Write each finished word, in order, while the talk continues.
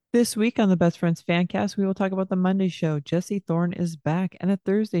This week on the Best Friends Fancast, we will talk about the Monday show, Jesse Thorn is back, and a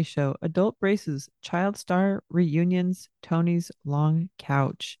Thursday show, Adult Braces, Child Star Reunions, Tony's Long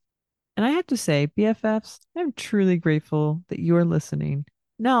Couch. And I have to say, BFFs, I'm truly grateful that you are listening.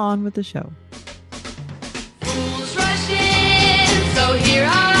 Now on with the show. Fools rush in, so here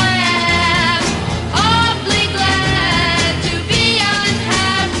I am, awfully glad to be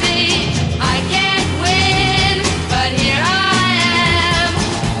unhappy. I can't win, but here I am,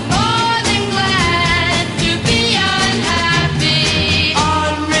 more than glad to be unhappy.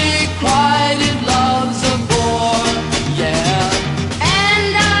 Unrequited love's a bore, yeah,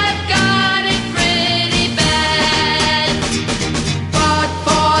 and I've got it pretty bad, but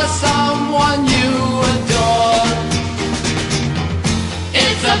for someone you adore,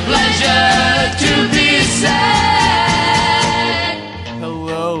 it's a pleasure to be sad.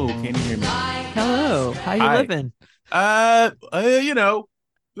 Hello, can you hear me? Hello, how you Hi. living?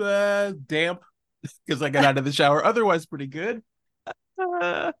 Damp because I got out of the shower. Otherwise, pretty good.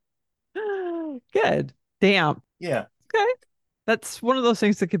 Uh, good. Damn. Yeah. Okay. That's one of those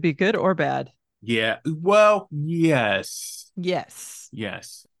things that could be good or bad. Yeah. Well, yes. Yes.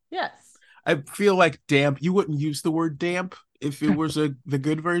 Yes. Yes. I feel like damp. You wouldn't use the word damp if it was the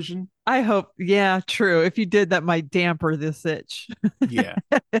good version. I hope. Yeah, true. If you did, that might damper this itch. Yeah.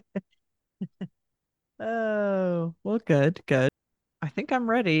 Oh, well, good, good. I think I'm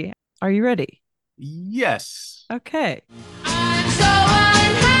ready. Are you ready? Yes. Okay. I'm so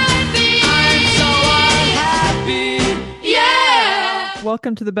unhappy. Yeah.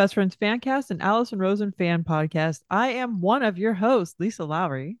 Welcome to the Best Friends Fancast and Allison Rosen Fan Podcast. I am one of your hosts, Lisa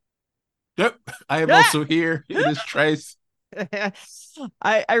Lowry. Yep. I am also here. It is Trice.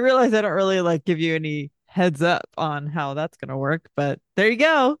 I realize I don't really like give you any heads up on how that's gonna work, but there you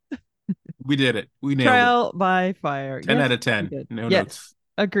go. We did it. We nailed it. Trial by fire. 10 Yes, out of we 10. did. No Yes, notes.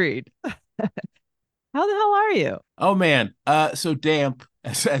 agreed. How the hell are you? Oh man. So damp,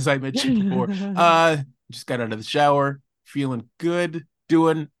 as I mentioned before. Just got out of the shower, feeling good,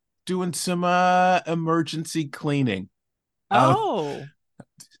 doing some emergency cleaning. Oh,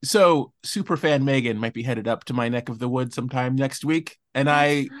 So superfan Megan might be headed up to my neck of the woods sometime next week. And that's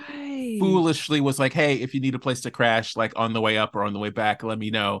I right. foolishly was like, hey, if you need a place to crash, like on the way up or on the way back, let me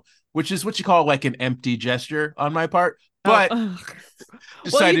know. Which is what you call like an empty gesture on my part. Oh, But ugh. Well,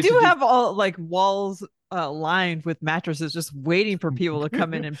 you decided to do do have all like walls lined with mattresses just waiting for people to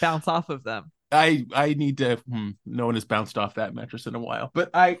come in and bounce off of them. I need to no one has bounced off that mattress in a while. But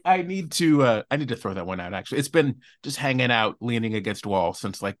I need to throw that one out actually. It's been just hanging out leaning against wall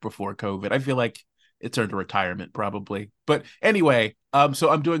since like before COVID. I feel like it's earned a retirement probably. But anyway, so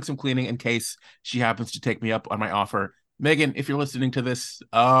I'm doing some cleaning in case she happens to take me up on my offer. Megan, if you're listening to this,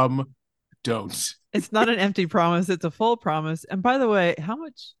 don't. It's not an empty promise, it's a full promise. And by the way, how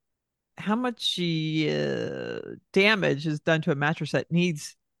much damage is done to a mattress that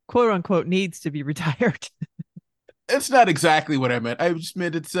needs quote unquote needs to be retired? It's not exactly what I meant. I just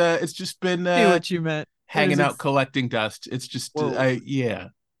meant it's just been See what you meant. It is hanging out collecting dust. It's just whoa. yeah.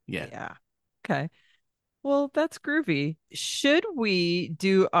 Yeah. Okay. Well, that's groovy. Should we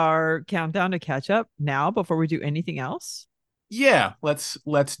do our countdown to catch up now before we do anything else? Yeah, let's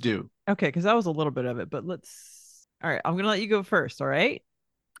do. Okay, because that was a little bit of it, but let's. All right, I'm gonna let you go first. All right.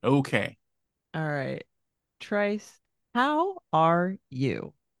 Okay. All right. Trice, how are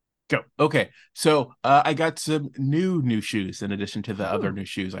you? Go. Okay. So I got some new shoes in addition to the other Ooh. new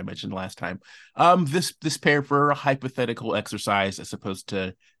shoes I mentioned last time. This pair for a hypothetical exercise as opposed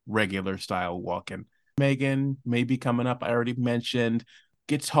to regular style walking. Megan may be coming up. I already mentioned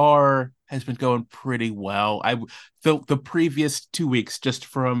guitar has been going pretty well. I felt the previous 2 weeks just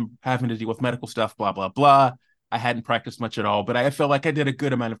from having to deal with medical stuff, blah blah blah. I hadn't practiced much at all, but I felt like I did a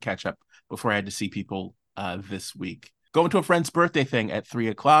good amount of catch up before I had to see people this week. Going to a friend's birthday thing at 3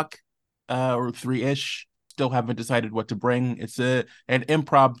 o'clock or three ish. Still haven't decided what to bring. It's an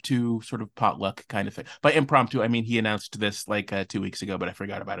impromptu sort of potluck kind of thing. By impromptu, I mean he announced this like 2 weeks ago, but I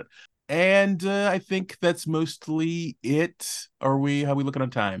forgot about it. And I think that's mostly it. How are we looking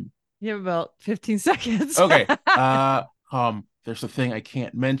on time? You have about 15 seconds. Okay. There's a thing I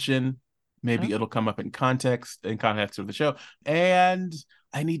can't mention. Maybe Oh. it'll come up in context of the show. And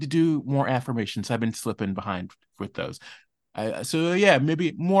I need to do more affirmations. I've been slipping behind with those. So yeah,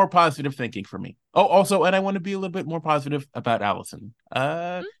 maybe more positive thinking for me. Oh, also, and I want to be a little bit more positive about Allison.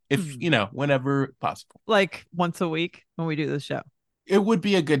 If Hmm. whenever possible. Like once a week when we do the show. It would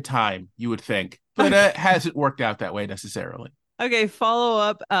be a good time, you would think, but Okay. hasn't worked out that way necessarily. Okay, follow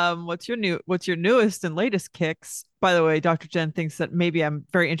up. What's your newest and latest kicks? By the way, Dr. Jen thinks that maybe I'm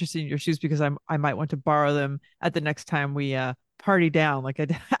very interested in your shoes because I might want to borrow them at the next time we party down. Like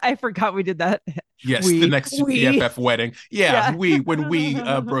I forgot we did that. Yes, the We next we BFF wedding. Yeah, yeah. we when we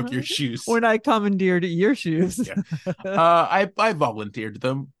broke your shoes. When I commandeered your shoes. Yeah. I volunteered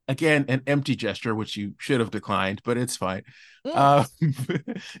them. Again, an empty gesture, which you should have declined, but it's fine. Mm.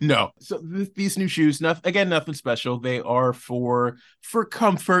 Uh, no. So these new shoes, nothing special. They are for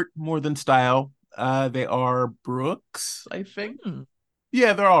comfort more than style. They are Brooks, I think. Mm.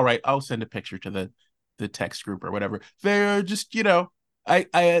 Yeah, they're all right. I'll send a picture to the text group or whatever. They're just,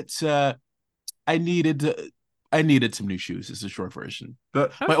 it's I needed I needed some new shoes is the short version. My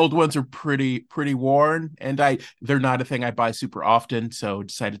Okay. old ones are pretty worn, and they're not a thing I buy super often, so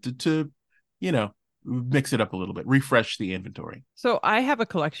decided to you know mix it up a little bit, refresh the inventory. So I have a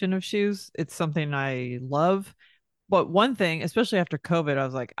collection of shoes. It's something I love. But one thing, especially after COVID, I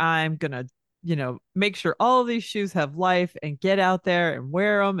was like, I'm gonna, make sure all of these shoes have life and get out there and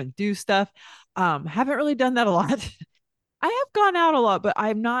wear them and do stuff. Haven't really done that a lot. I have gone out a lot, but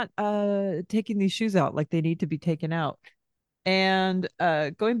I'm not taking these shoes out like they need to be taken out. And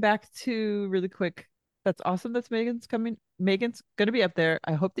going back to really quick, that's awesome. That's Megan's coming. Megan's gonna be up there.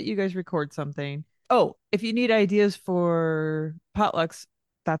 I hope that you guys record something. Oh, if you need ideas for potlucks,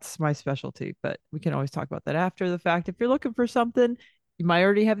 that's my specialty, but we can always talk about that after the fact. If you're looking for something, you might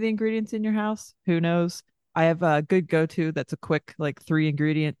already have the ingredients in your house. Who knows? I have a good go-to that's a quick like 3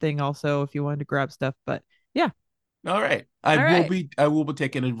 ingredient thing also if you wanted to grab stuff. But yeah. All right, I All will right. be I will be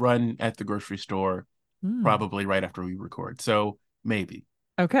taking a run at the grocery store Hmm. probably right after we record, so maybe.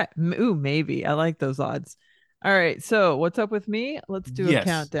 Okay. Ooh, maybe. I like those odds. All right. So, what's up with me? Let's do a Yes.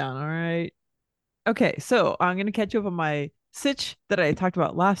 countdown. All right. Okay. So, I'm going to catch you up on my sitch that I talked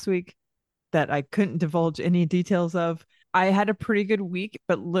about last week that I couldn't divulge any details of. I had a pretty good week,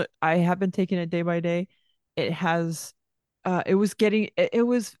 but look, I have been taking it day by day. It has it was getting it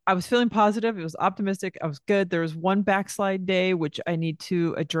was I was feeling positive, it was optimistic, I was good. There was one backslide day which I need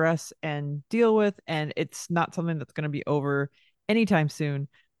to address and deal with, and it's not something that's going to be over anytime soon,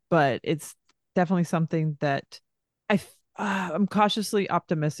 but it's definitely something that I'm cautiously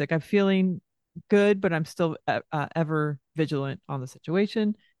optimistic. I'm feeling good, but I'm still ever vigilant on the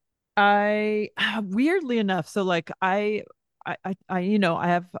situation. I weirdly enough, so like I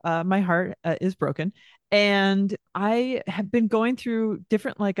have my heart is broken, and I have been going through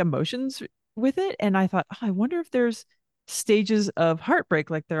different like emotions with it, and I thought, oh, I wonder if there's stages of heartbreak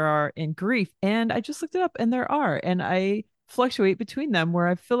like there are in grief, and I just looked it up, and there are, and I fluctuate between them where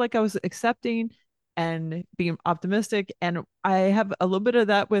I feel like I was accepting and being optimistic, and I have a little bit of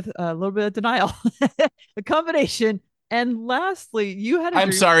that with a little bit of denial, a combination. And lastly, you had a I'm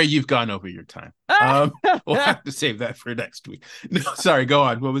dream. sorry you've gone over your time. We'll have to save that for next week. No, sorry, go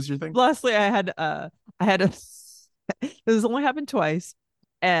on. What was your thing? Lastly, I had a this only happened twice.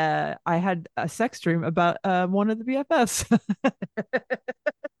 I had a sex dream about one of the BFFs.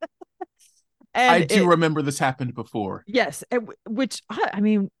 I And do it remember this happened before. yes, which I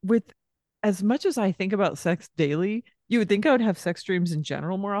mean, with as much as I think about sex daily, you would think I would have sex dreams in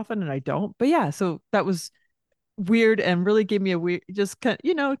general more often, and I don't. But yeah, so that was weird and really gave me a weird, just kind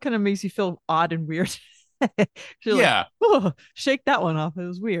it kind of makes you feel odd and weird. You're like, Yeah. oh, shake that one off. It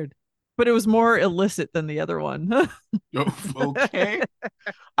was weird, but it was more illicit than the other one. Oh, okay.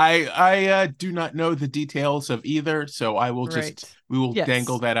 I do not know the details of either, so Right. we will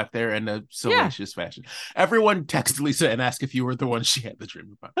dangle Yes. that up there in a Yeah. salacious fashion. Everyone text Lisa and ask if you were the one she had the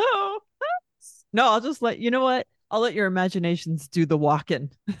dream about. Oh. No, I'll just let you know what? I'll let your imaginations do the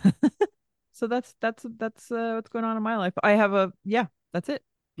walking. So that's what's going on in my life. I have a yeah, that's it.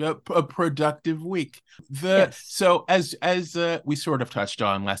 A productive week. The Yes. so as we sort of touched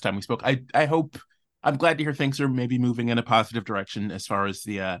on last time we spoke, I hope I'm glad to hear things are maybe moving in a positive direction as far as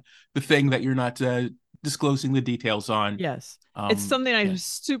the thing that you're not disclosing the details on. Yes. It's something Yeah. I'm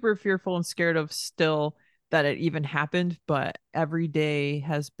super fearful and scared of still that it even happened, but every day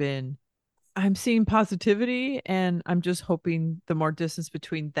has been I'm seeing positivity, and I'm just hoping the more distance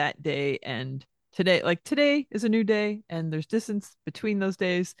between that day and today, like today is a new day and there's distance between those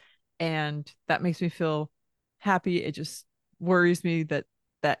days, and that makes me feel happy. It just worries me that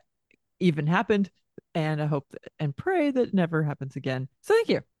that even happened, and I hope and pray that it never happens again. So thank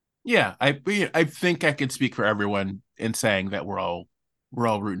you. Yeah, I think I can speak for everyone in saying that we're all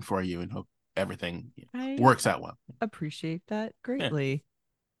rooting for you and hope everything I works out well. appreciate that Yeah. greatly.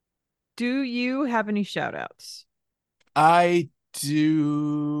 Do you have any shout outs? I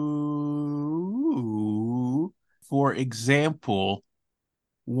do, for example,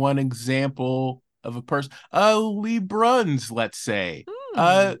 one example of a person, Lee Bruns, let's say.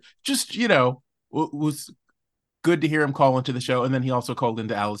 Hmm. Just, was good to hear him call into the show. And then he also called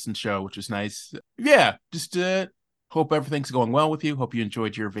into Allison's show, which was nice. Yeah, just Hope everything's going well with you. Hope you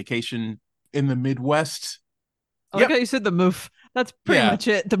enjoyed your vacation in the Midwest. I like Yep. how you said the moof. That's pretty Yeah. much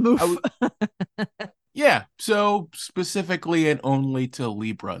it. The I moof. w- yeah. So specifically and only to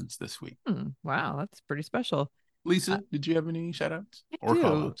Librans this week. Wow, that's pretty special. I, Lisa, did you have any shout outs I or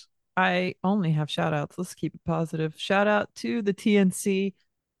call do. outs? I only have shout outs. Let's keep it positive. Shout out to the TNC.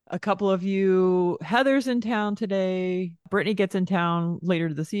 A couple of you. Heather's in town today. Brittany gets in town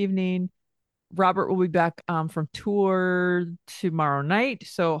later this evening. Robert will be back from tour tomorrow night.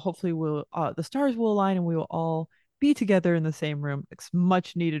 So hopefully we'll the stars will align and we will all be together in the same room. It's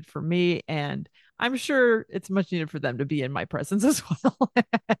much needed for me, and I'm sure it's much needed for them to be in my presence as well.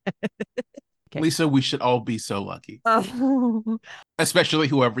 Okay. Lisa, we should all be so lucky, Oh, especially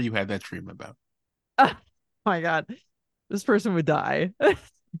whoever you had that dream about. oh my God. This person would die.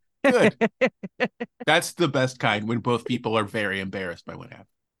 Good. That's the best kind when both people are very embarrassed by what happened.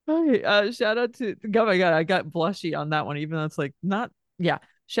 Okay, shout out to oh my God, I got blushy on that one, even though it's like not yeah.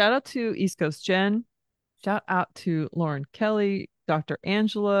 Shout out to East Coast Jen. Shout out to Lauren Kelly, Dr.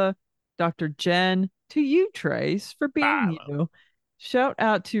 Angela, Dr. Jen, to you, Trace, for being Ah, you. Shout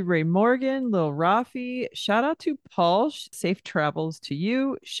out to Ray Morgan, Lil Rafi. Shout out to Paul. Safe travels to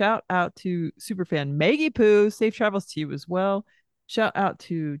you. Shout out to superfan Maggie Poo. Safe travels to you as well. Shout out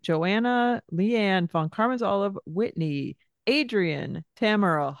to Joanna, Leanne, Von Carmen's Olive, Whitney, Adrian,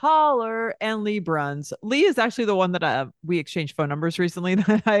 Tamara, Holler, and Lee Bruns. Lee is actually the one that we exchanged phone numbers recently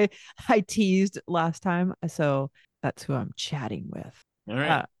that I teased last time. So that's who I'm chatting with. all right.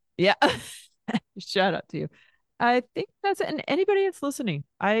 Uh, yeah. Shout out to you. I think that's it. And anybody that's listening,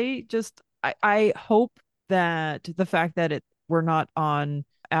 I hope that the fact that we're not on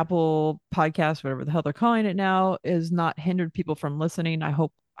Apple Podcasts, whatever the hell they're calling it now, is not hindered people from listening. I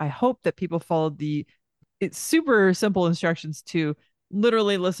hope that people followed the it's super simple instructions to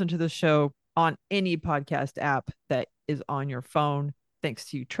literally listen to the show on any podcast app that is on your phone. Thanks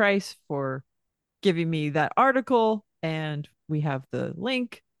to you, Trice, for giving me that article. And we have the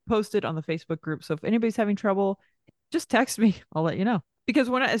link posted on the Facebook group. So if anybody's having trouble, just text me. I'll let you know. Because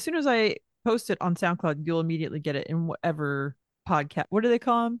as soon as I post it on SoundCloud, you'll immediately get it in whatever podcast. What do they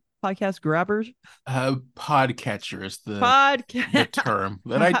call them? Podcast grabbers? Podcatcher is the Podcast. term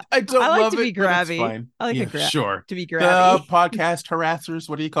that I I don't like love to be it, but it's grabby. fine. I like Yeah, sure. to be The grabby. podcast harassers,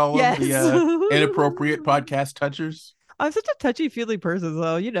 what do you call them? Yes. The inappropriate podcast touchers. I'm such a touchy feely person,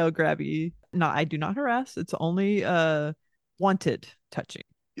 though. Grabby. No, I do not harass. It's only wanted touching.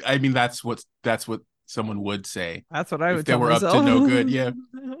 I mean, that's what someone would say That's what I if would they tell were up to myself. no good. Yeah,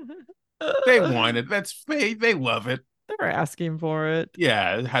 they want it. They love it. They're asking for it.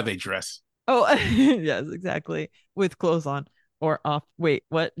 Yeah, how they dress. Oh, yes, exactly. With clothes on or off. Wait,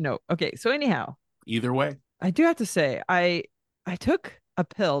 what? No. Okay. So anyhow, Either way. I do have to say, I took a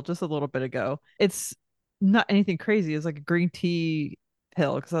pill just a little bit ago. It's not anything crazy. It's like a green tea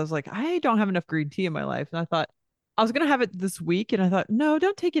pill because I was like, I don't have enough green tea in my life, and I thought I was gonna have it this week, and I thought, no,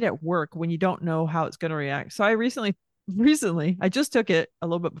 don't take it at work when you don't know how it's gonna react. So I recently, I just took it a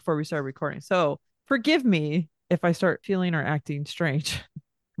little bit before we started recording. So forgive me if I start feeling or acting strange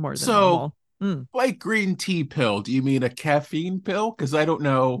more than So, normal. Mm. like green tea pill, do you mean a caffeine pill? Because I don't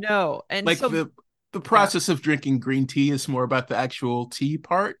know. No, and Like so the yeah, process of drinking green tea is more about the actual tea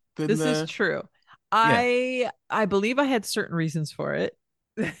part than this is the true. yeah. I believe I had certain reasons for it.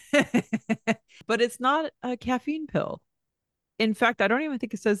 But it's not a caffeine pill. In fact, I don't even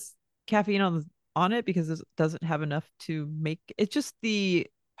think it says caffeine on it because it doesn't have enough to make it's just the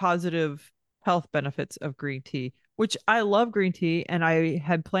positive health benefits of green tea, which I love green tea and I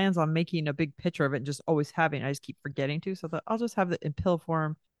had plans on making a big picture of it and just always having. I just keep forgetting to, so that I'll just have it in pill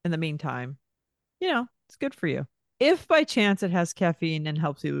form in the meantime. It's good for you. If by chance it has caffeine and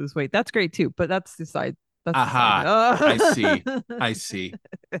helps you lose weight, that's great too. But that's the side. That's the side. Aha. I see. I see.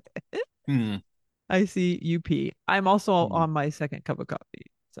 Hmm. I see UP. I'm also Hmm. on my second cup of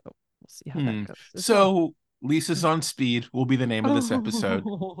coffee, so we'll see how that Hmm. goes as well. So Lisa's on speed will be the name of this episode.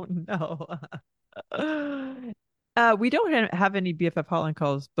 Oh no. We don't have any BFF hotline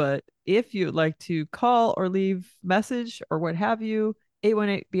calls, but if you'd like to call or leave message or what have you,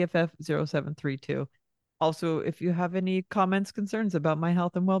 818 BFF 0732. Also, if you have any comments, concerns about my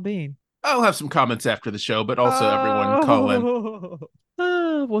health and well-being. I'll have some comments after the show, but also everyone call in.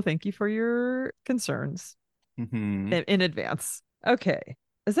 Oh, well, thank you for your concerns Hmm. in advance. Okay.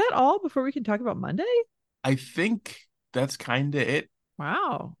 Is that all before we can talk about Monday? I think that's kind of it.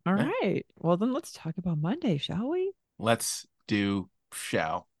 Wow. All Yeah. right. Well, then let's talk about Monday, shall we? Let's do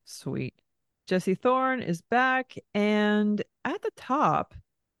shall. Sweet. Jesse Thorn is back. And at the top,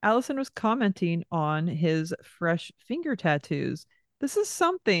 Allison was commenting on his fresh finger tattoos. This is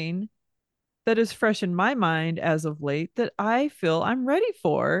something that is fresh in my mind as of late that I feel I'm ready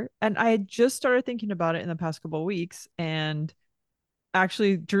for. And I had just started thinking about it in the past couple of weeks and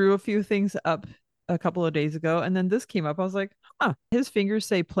actually drew a few things up a couple of days ago. And then this came up. I was like, huh, his fingers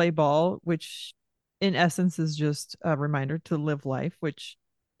say play ball, which in essence is just a reminder to live life, which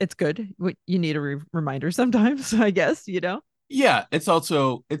it's good. You need a reminder sometimes, I guess, you know? Yeah, it's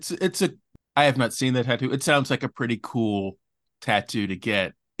also it's a I have not seen the tattoo. It sounds like a pretty cool tattoo to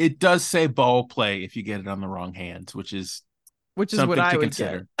get. It does say ball play if you get it on the wrong hands, which is Which is what something I to would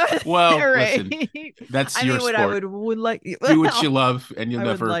get. consider. Well, Right. listen, that's I your mean, what I sport. would like, Do what you well, love, and you'll I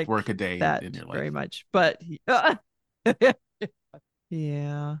would never like work a day that in your very life. much. But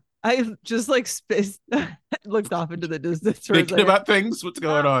yeah, I just like space looked off into the distance for a Thinking second. about things, what's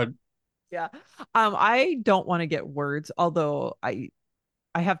going on? Yeah. I don't want to get words, although I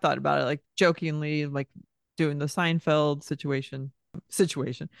have thought about it like jokingly, like doing the Seinfeld situation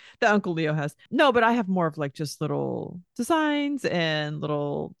that Uncle Leo has. No, but I have more of like just little designs and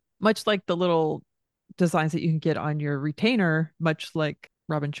little much like the little designs that you can get on your retainer, much like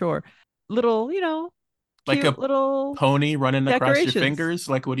Robin Shore. Little, Like cute a little pony running across your decorations. fingers?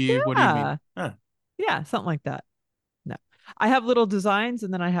 Like what do you mean? Yeah. Huh. Yeah, something like that. No. I have little designs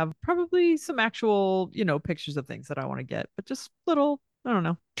and then I have probably some actual, pictures of things that I want to get, but just little, I don't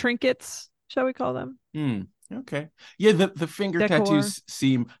know, trinkets, shall we call them? Hmm. Okay. Yeah, the finger Decor. tattoos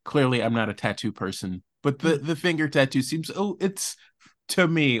seem clearly I'm not a tattoo person, but the Mm. the finger tattoo seems it's to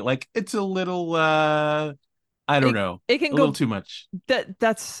me like it's a little I don't It know, it can a little go too much.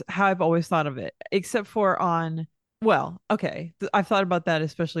 that's how I've always thought of it, except for on well, okay. I've thought about that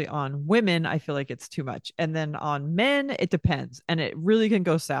especially on women, I feel like it's too much. And then on men, it depends. And it really can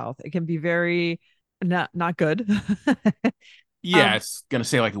go south. It can be very not good. Yeah, um it's gonna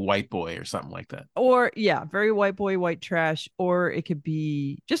say like a white boy or something like that. or yeah, very white boy, white trash, or it could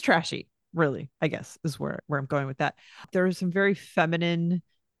be just trashy, really, I guess is where I'm going with that. There are some very feminine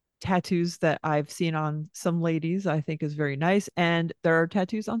tattoos that I've seen on some ladies I think is very nice. And there are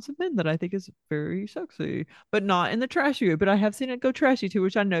tattoos on some men that I think is very sexy, but not in the trashy way. But I have seen it go trashy too,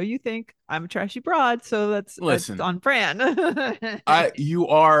 which I know you think I'm a trashy broad. So that's Listen, on brand. I you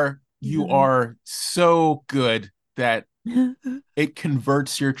are so good that it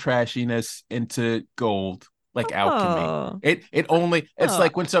converts your trashiness into gold like alchemy. Oh, It's oh,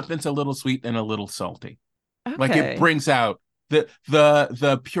 like when something's a little sweet and a little salty. Like it okay. brings out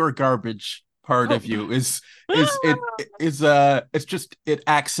the pure garbage part Oh. of you it's just it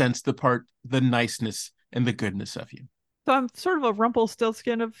accents the niceness and the goodness of you. So I'm sort of a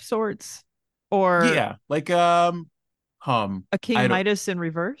Rumpelstiltskin of sorts, or Yeah, like a King I don't Midas in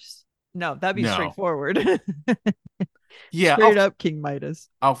reverse. No, that'd be know. straightforward. Yeah, Straight up King Midas.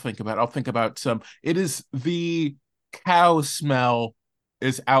 I'll think about some. It is the cow smell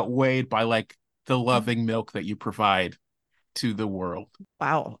is outweighed by like the loving milk that you provide to the world.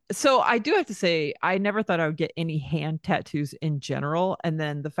 Wow. So I do have to say, I never thought I would get any hand tattoos in general. And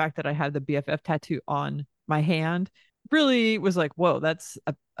then the fact that I had the BFF tattoo on my hand really was like, whoa, that's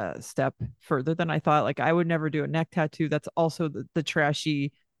a step further than I thought. Like I would never do a neck tattoo. That's also the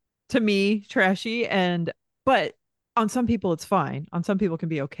trashy, to me, trashy. But on some people, it's fine. On some people, it can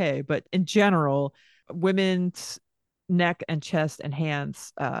be okay. But in general, women's neck and chest and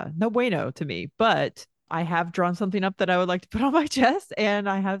hands, no bueno to me. But I have drawn something up that I would like to put on my chest, and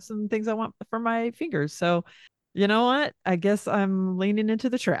I have some things I want for my fingers. So, you know what? I guess I'm leaning into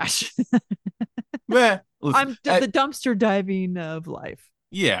the trash. Listen, I'm the dumpster diving of life.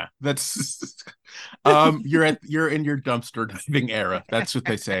 yeah, that's you're in your dumpster diving era. That's what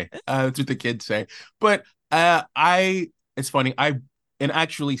they say. That's what the kids say. But I it's funny. I in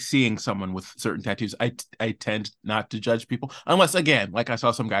actually seeing someone with certain tattoos, I tend not to judge people unless again, like I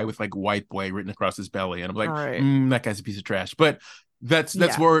saw some guy with like white boy written across his belly, and I'm All like, right. that guy's a piece of trash. But that's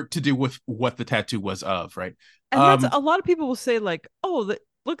Yeah. more to do with what the tattoo was of, right? And that's Um, a lot of people will say, like, oh,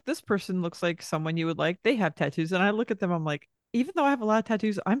 look, this person looks like someone you would like. They have tattoos. And I look at them, I'm like, even though I have a lot of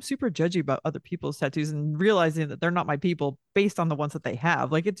tattoos, I'm super judgy about other people's tattoos and realizing that they're not my people based on the ones that they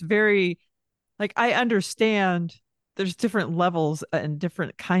have. Like, it's very, like, I understand there's different levels and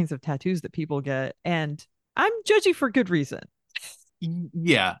different kinds of tattoos that people get. And I'm judgy for good reason.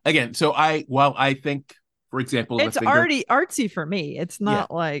 yeah. Again, so while I think, for example, the It's finger, already artsy for me. It's yeah.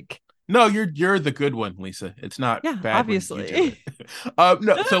 not like, No, you're the good one, Lisa. It's not yeah, bad when you do obviously. it.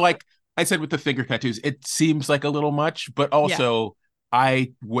 No, so like I said with the finger tattoos, it seems like a little much, but Yeah, also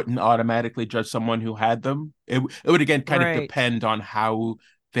I wouldn't automatically judge someone who had them. It would again kind of right. depend on how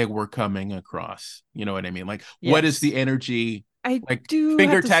they were coming across. You know what I mean? Like what is Yes. the energy? I Like do have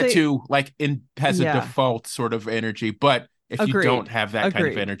finger to say, tattoo, like in has a yeah, default sort of energy, but If you don't Agreed. have that kind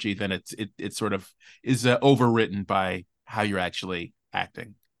of Agreed. energy, then it sort of is overwritten by how you're actually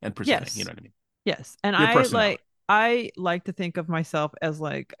acting and presenting. You Yes. know what I mean? Yes. And Your personality. I like to think of myself as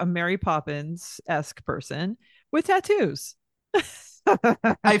like a Mary Poppins-esque person with tattoos.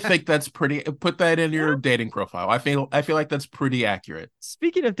 I think that's pretty. Put that in your dating profile. I feel like that's pretty accurate.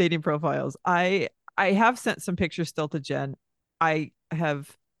 Speaking of dating profiles, I have sent some pictures still to Jen. I have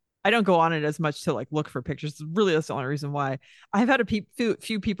I don't go on it as much to like look for pictures. Really, that's the only reason why. I've had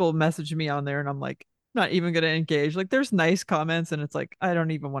few people message me on there, and I'm like, not even gonna engage. Like, there's nice comments, and it's like I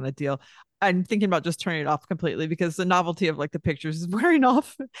don't even want to deal. I'm thinking about just turning it off completely because the novelty of like the pictures is wearing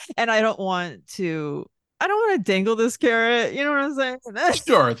off, and I don't want to. I don't want to dangle this carrot. You know what I'm saying?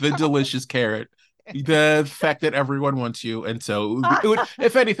 Sure, the delicious carrot, the fact that everyone wants you, and so it would,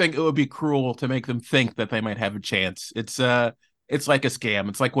 if anything, it would be cruel to make them think that they might have a chance. It's like a scam.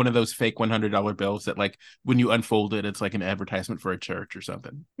 It's like one of those fake $100 bills that, like, when you unfold it, it's like an advertisement for a church or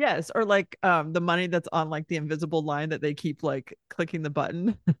something. Yes, or like the money that's on like the invisible line that they keep like clicking the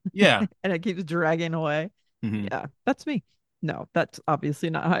button Yeah. and it keeps dragging away. Mhm. Yeah, that's me. No, that's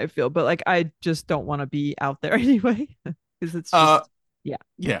obviously not how I feel, but like I just don't want to be out there anyway because it's Uh, just yeah.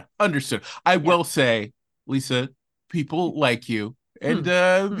 yeah, understood. I Yeah. will say, Lisa, people like you, and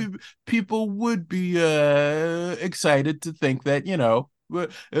Mm, mm. people would be excited to think that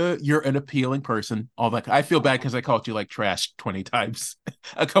you're an appealing person. All that. I feel bad because I called you like trash 20 times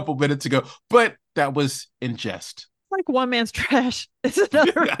a couple minutes ago, but that was in jest. Like one man's trash is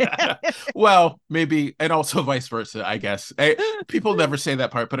another man. Well, maybe, and also vice versa, I guess. People never say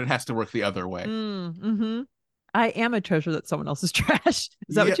that part, but it has to work the other way. Mm-hmm. I am a treasure that someone else is trash.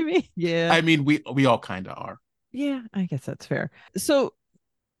 Is that Yeah, what you mean? Yeah. I mean, we all kind of are. Yeah, I guess that's fair. So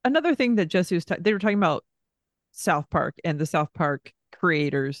another thing that Jesse was they were talking about South Park and the South Park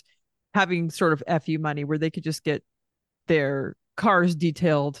creators having sort of FU money where they could just get their cars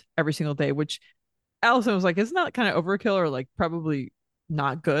detailed every single day, which Allison was like, isn't that kind of overkill or like probably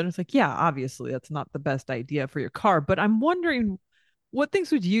not good? It's like, yeah, obviously that's not the best idea for your car. But I'm wondering what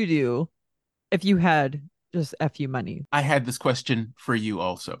things would you do if you had just FU money? I had this question for you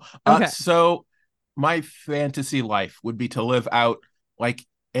also. Okay. So my fantasy life would be to live out like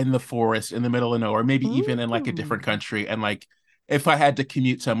in the forest in the middle of nowhere, maybe even in like a different Ooh. country. And like if I had to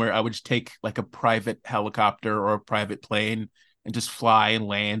commute somewhere, I would just take like a private helicopter or a private plane and just fly and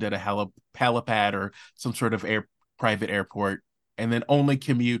land at a helipad or some sort of private airport, and then only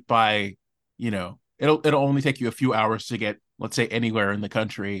commute by, it'll only take you a few hours to get, let's say, anywhere in the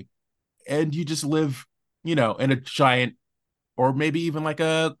country, and you just live, in a giant, or maybe even like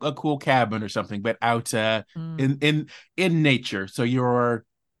a cool cabin or something, but out Mm, in nature. So you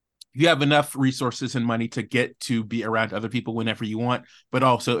have enough resources and money to get to be around other people whenever you want, but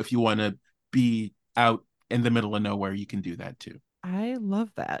also if you want to be out in the middle of nowhere, you can do that too. I love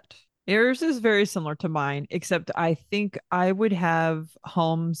that. Yours is very similar to mine, except I think I would have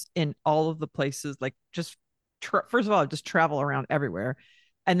homes in all of the places, like just first of all, just travel around everywhere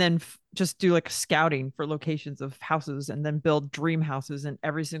and then just do like scouting for locations of houses and then build dream houses in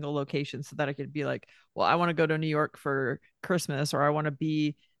every single location so that I could be like, well, I want to go to New York for Christmas or I want to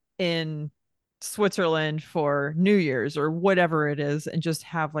be in Switzerland for New Year's or whatever it is and just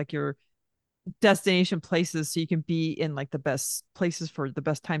have like your destination places so you can be in like the best places for the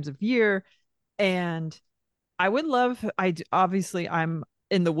best times of year. And I would love, obviously I'm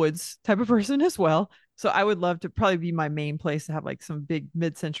in the woods type of person as well. So I would love to probably be my main place to have like some big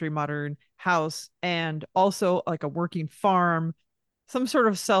mid-century modern house and also like a working farm, some sort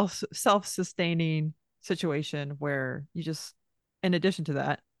of self-sustaining situation where you just, in addition to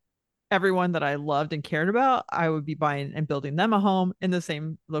that, everyone that I loved and cared about, I would be buying and building them a home in the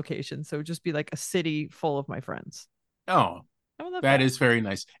same location. So it would just be like a city full of my friends. Oh, I would love that that. is very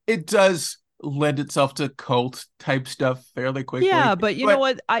nice. It does lend itself to cult type stuff fairly Yeah, quickly, but you know but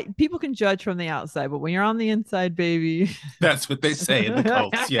what? I people can judge from the outside, but when you're on the inside, baby. that's what they say in the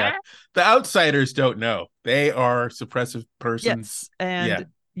cults. Yeah. The outsiders don't know. They are suppressive persons. Yes, Yeah. and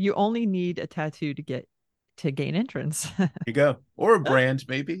you only need a tattoo to gain entrance. You go. Or a brand,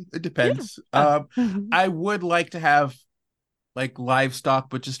 maybe. It depends. Yeah. I would like to have like livestock,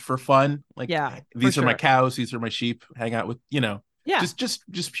 but just for fun. Like Yeah, for these are my sure. cows, these are my sheep. Hang out with, Yeah.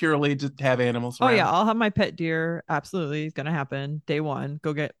 just purely to have animals Oh yeah, around. I'll have my pet deer. Absolutely, it's gonna happen. Day one,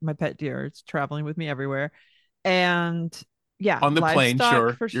 go get my pet deer. It's traveling with me everywhere. And yeah, On the plane, livestock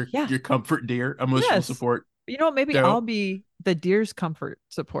sure. for Your yeah. your comfort deer, emotional Yes. support. You know what? Maybe I'll Dope. be the deer's comfort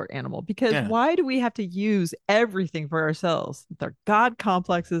support animal because Yeah. why do we have to use everything for ourselves? They're God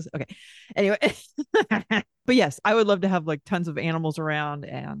complexes. Okay. Anyway, but yes, I would love to have like tons of animals around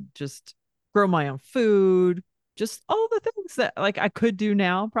and just grow my own food. just all the things that like I could do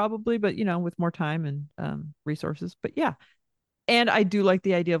now probably, but with more time and resources. But yeah. And I do like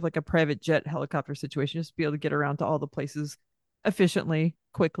the idea of like a private jet helicopter situation, just to be able to get around to all the places efficiently,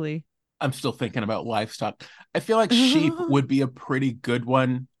 quickly. I'm still thinking about livestock. I feel like sheep would be a pretty good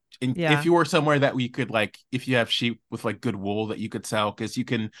one. If Yeah, you were somewhere that we could like, if you have sheep with like good wool that you could sell, because you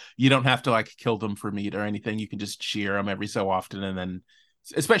don't have to like kill them for meat or anything. You can just shear them every so often, and then,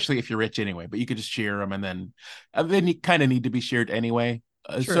 especially if you're rich anyway, but you could just shear them, and then you kind of need to be sheared anyway.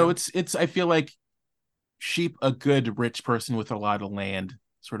 So true. it's I feel like sheep a good rich person with a lot of land,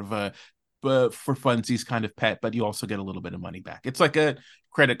 sort of a for funsies kind of pet, but you also get a little bit of money back. It's like a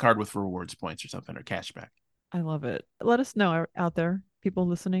credit card with rewards points or something, or cash back. I love it. Let us know out there, people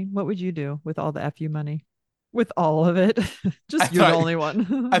listening, what would you do with all the FU money? With all of it. I Just you're the thought only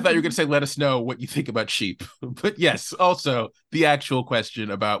I thought you were going to one. say let us know what you think about sheep, but yes, also the actual question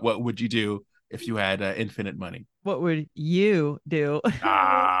about what would you do if you had infinite money. What would you do?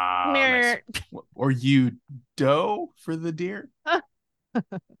 Ah, nice. Meh. Or you doe for the deer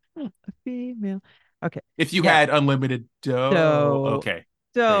Female. Okay. if you Yeah. had unlimited doe. So, Okay,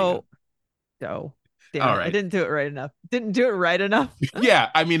 there you go. so, so. Damn All it. I right. didn't do it right enough. Didn't do it right enough. Yeah,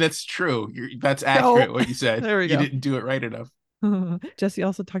 I mean that's true. That's accurate Dope. what you said. There we You go. didn't do it right enough. Jesse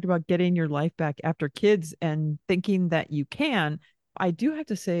also talked about getting your life back after kids and thinking that you can. I do have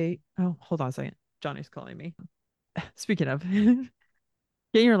to say, oh, hold on a second. Johnny's calling me. Speaking of getting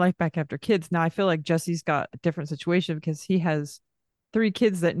your life back after kids, now I feel like Jesse's got a different situation because he has three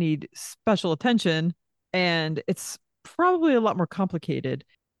kids that need special attention, and it's probably a lot more complicated.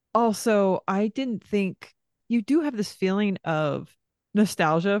 Also, I didn't think you do have this feeling of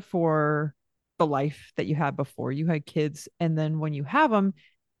nostalgia for the life that you had before you had kids. And then when you have them,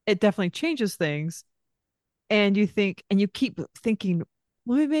 it definitely changes things. And you think, and you keep thinking,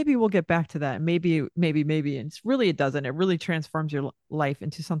 well, maybe we'll get back to that. Maybe. And it's really, it doesn't. It really transforms your life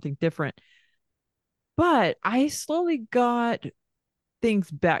into something different. But I slowly got things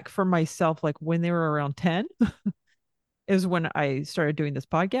back for myself, like when they were around 10 is when I started doing this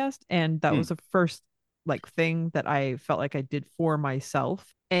podcast. And that Hmm. was the first like thing that I felt like I did for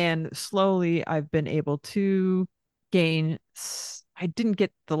myself. And slowly I've been able to gain. I didn't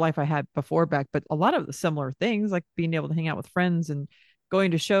get the life I had before back, but a lot of the similar things, like being able to hang out with friends and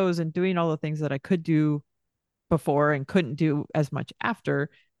going to shows and doing all the things that I could do before and couldn't do as much after.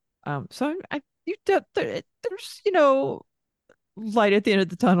 So there's light at the end of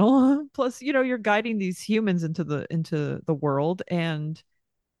the tunnel. Plus, you're guiding these humans into the world, and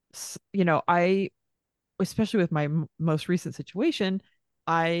I, especially with my most recent situation,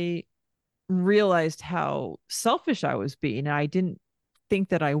 I realized how selfish I was being. And I didn't think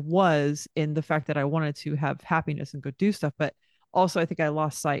that I was, in the fact that I wanted to have happiness and go do stuff, but also I think I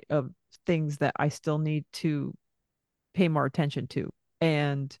lost sight of things that I still need to pay more attention to,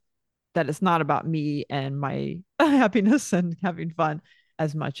 and that it's not about me and my happiness and having fun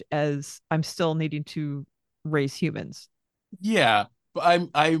as much as I'm still needing to raise humans. Yeah, but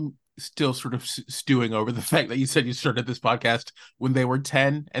I'm still sort of stewing over the fact that you said you started this podcast when they were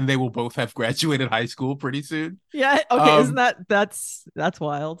 10 and they will both have graduated high school pretty soon. Yeah. Okay. Isn't Um, that's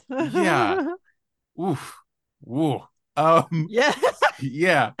wild? yeah. Oof. Woo. Um, Yeah.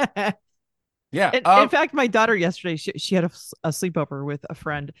 yeah. Yeah. In fact, my daughter yesterday, she had a sleepover with a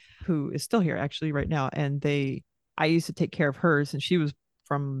friend who is still here actually right now. And I used to take care of hers, and she was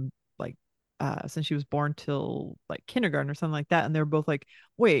from like, since she was born till like kindergarten or something like that. And they were both like,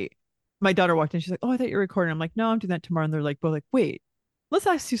 wait, my daughter walked in. She's like, oh, I thought you were recording. I'm like, no, I'm doing that tomorrow. And they're like, both like, wait, let's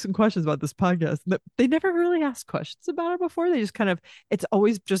ask you some questions about this podcast. They never really asked questions about it before. They just kind of, it's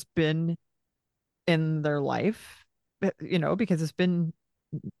always just been in their life, because it's been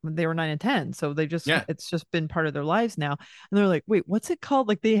when they were 9 and 10. So Yeah. it's just been part of their lives now. And they're like, wait, what's it called?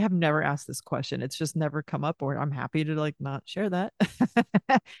 Like they have never asked this question. It's just never come up, or I'm happy to like not share that.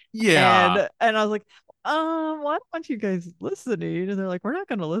 Yeah. And I was like, why don't you guys listening? And they're like, we're not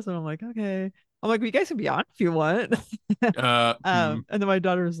gonna listen. I'm like, okay. I'm like, well, you guys can be on if you want. Hmm. And then my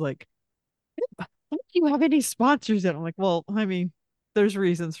daughter was like, don't you have any sponsors yet? I'm like, well, I mean, there's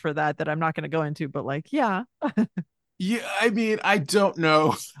reasons for that I'm not going to go into, but like, yeah. Yeah, I mean, I don't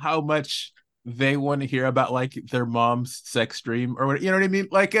know how much they want to hear about like their mom's sex dream or what, you know what I mean?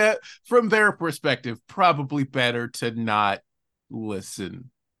 Like from their perspective, probably better to not listen.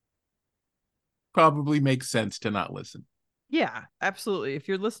 Probably makes sense to not listen. Yeah, absolutely. If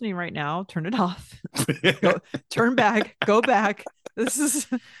you're listening right now, turn it off. Go turn back, go back. This is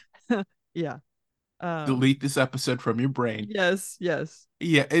yeah. Um Delete this episode from your brain. yes, yes.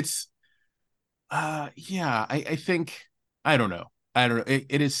 Yeah, it's yeah, I think I don't know. I don't know.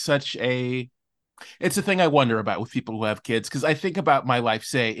 It is such a It's a thing I wonder about with people who have kids, because I think about my life,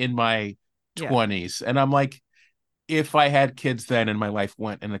 say, in my Yeah, 20s, and I'm like, if I had kids then and my life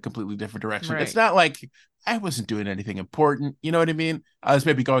went in a completely different direction, it's right. not like I wasn't doing anything important. You know what I mean? I was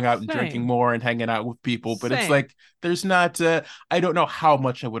maybe going out and drinking Same. more and hanging out with people, but it's Same. like there's not. I don't know how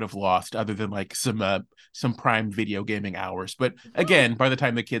much I would have lost other than like some prime video gaming hours. But Right. again, by the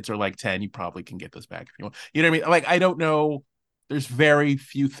time the kids are like 10, you probably can get those back if you want. You know what I mean? Like I don't know. There's very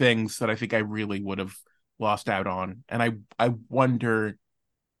few things that I think I really would have lost out on, and I wonder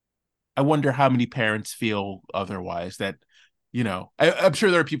how many parents feel otherwise. That, I'm sure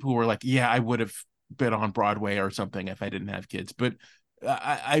there are people who are like, yeah, I would have been on Broadway or something if I didn't have kids. But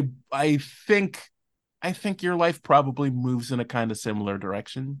I think your life probably moves in a kind of similar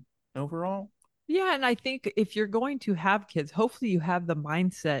direction overall. Yeah, and I think if you're going to have kids, hopefully you have the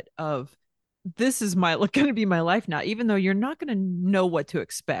mindset of this is my going to be my life now, even though you're not going to know what to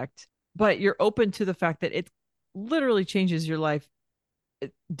expect, but you're open to the fact that it literally changes your life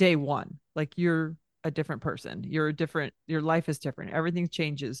day one. Like you're a different person. You're a different, your life is different. Everything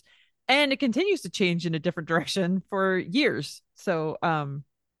changes. And it continues to change in a different direction for years. So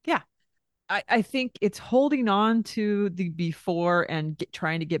yeah, I think it's holding on to the before and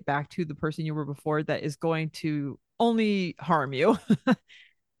trying to get back to the person you were before that is going to only harm you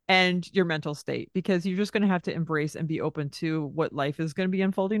and your mental state, because you're just going to have to embrace and be open to what life is going to be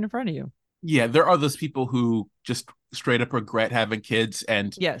unfolding in front of you. Yeah, there are those people who just straight up regret having kids,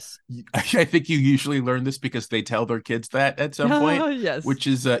 and Yes. I think you usually learn this because they tell their kids that at some point, Yes. which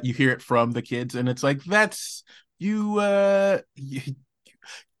is you hear it from the kids, and it's like that's you.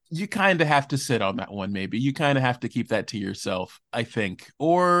 You kind of have to sit on that one. Maybe you kind of have to keep that to yourself, I think,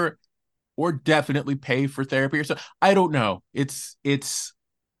 or definitely pay for therapy or so. I don't know.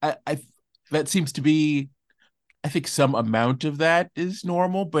 I that seems to be, I think some amount of that is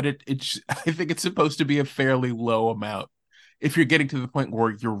normal, but it's I think it's supposed to be a fairly low amount. If you're getting to the point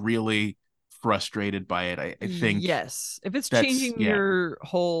where you're really frustrated by it, I think Yes. If it's that's, changing yeah. your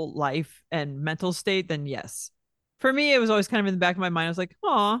whole life and mental state, then yes. For me, it was always kind of in the back of my mind. I was like,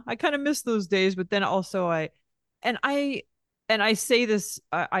 oh, I kind of miss those days. But then also and I, and I say this,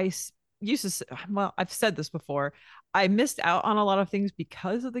 used to, well, I've said this before. I missed out on a lot of things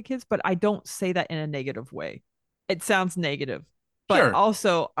because of the kids, but I don't say that in a negative way. It sounds negative, but Sure.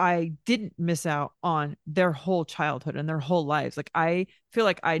 also I didn't miss out on their whole childhood and their whole lives. Like I feel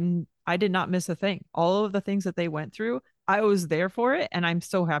like I did not miss a thing. All of the things that they went through, I was there for it. And I'm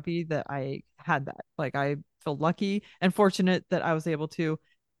so happy that I had that. Like, I feel lucky and fortunate that I was able to.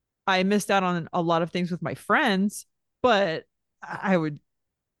 I missed out on a lot of things with my friends, but I would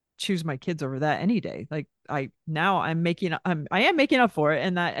choose my kids over that any day. Like, I am making up for it.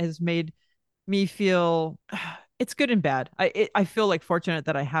 And that has made me feel it's good and bad. I feel like fortunate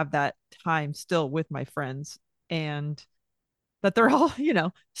that I have that time still with my friends, and that they're all,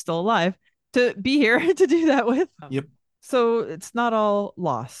 still alive to be here to do that with. Yep. So it's not all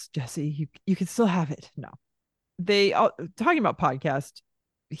lost, Jesse. You can still have it. No, they talking about podcast.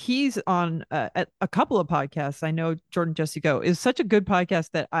 He's on a couple of podcasts. I know Jordan Jesse Go is such a good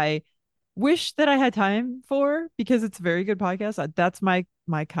podcast that I wish that I had time for, because it's a very good podcast. That's my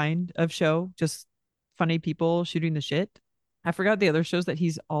kind of show, just funny people shooting the shit. I forgot the other shows that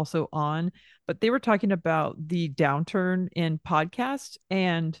he's also on, but they were talking about the downturn in podcast,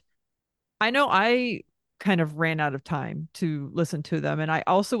 and I know I kind of ran out of time to listen to them, and I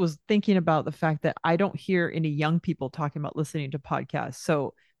also was thinking about the fact that I don't hear any young people talking about listening to podcasts.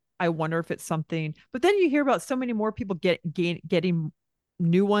 So I wonder if it's something. But then you hear about so many more people getting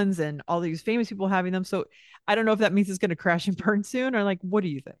new ones and all these famous people having them. So I don't know if that means it's going to crash and burn soon, or like, what do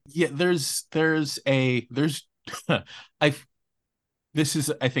you think? Yeah, there's I this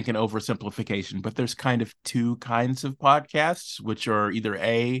is, I think, an oversimplification, but there's kind of two kinds of podcasts, which are either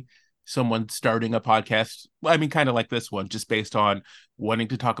A, someone starting a podcast, I mean, kind of like this one, just based on wanting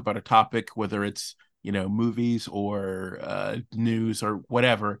to talk about a topic, whether it's, movies or news or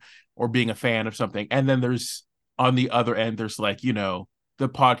whatever, or being a fan of something. And then there's, on the other end, there's like, the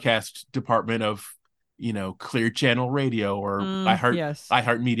podcast department of, Clear Channel Radio or Yes.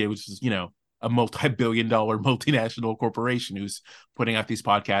 iHeartMedia, which is, a multi-billion dollar multinational corporation who's putting out these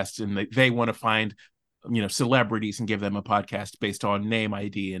podcasts, and they want to find celebrities and give them a podcast based on name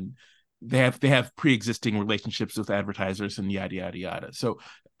ID, and they have pre-existing relationships with advertisers and yada yada yada. So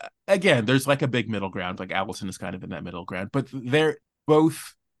again, there's like a big middle ground. Like Allison is kind of in that middle ground, but they're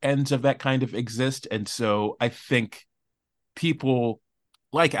both ends of that kind of exist. And so I think people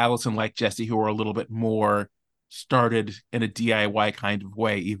like Allison, like Jesse, who are a little bit more started in a DIY kind of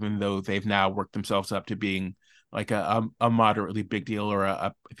way, even though they've now worked themselves up to being like a moderately big deal, or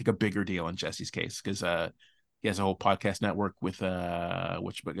I think a bigger deal in Jesse's case, because he has a whole podcast network with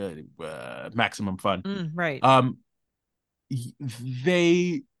which Maximum Fun. Right. Um,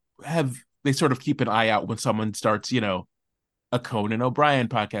 they have they sort of keep an eye out when someone starts, a Conan O'Brien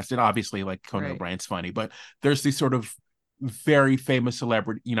podcast, and obviously like Conan Right. O'Brien's funny, but there's these sort of very famous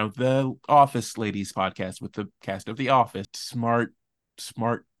celebrity, the Office Ladies podcast with the cast of The Office, smart,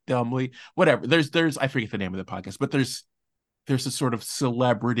 dumbly, whatever. There's I forget the name of the podcast, but there's a sort of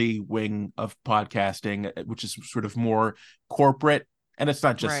celebrity wing of podcasting, which is sort of more corporate, and it's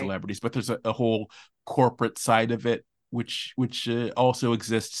not just Right. celebrities, but there's a whole corporate side of it, which also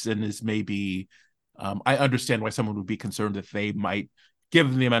exists and is maybe. I understand why someone would be concerned that they might,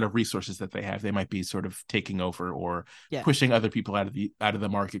 given the amount of resources that they have, they might be sort of taking over or pushing Yes. other people out of the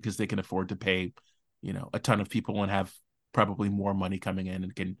market because they can afford to pay, a ton of people and have probably more money coming in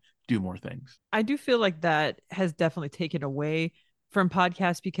and can do more things. I do feel like that has definitely taken away from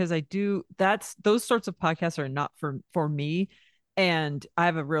podcasts because that's those sorts of podcasts are not for me. And I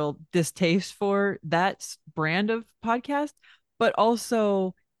have a real distaste for that brand of podcast, but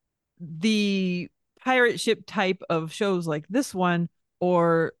also the pirate ship type of shows like this one,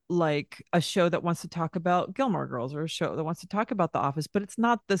 or like a show that wants to talk about Gilmore Girls, or a show that wants to talk about The Office, but it's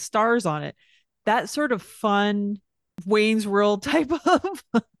not the stars on it. That sort of fun Wayne's World type of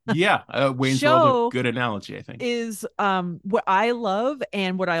Yeah, Wayne's World, a show good analogy, I think. is what I love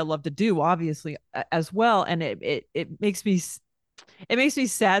and what I love to do, obviously, as well. And it makes me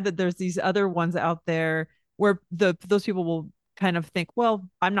sad that there's these other ones out there where those people will kind of think, well,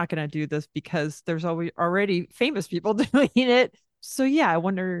 I'm not going to do this because there's already famous people doing it. So yeah, I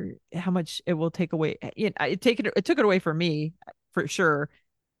wonder how much it will take away. It took it away from me for sure,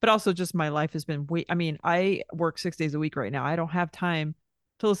 but also just my life has been I mean, I work 6 days a week right now. I don't have time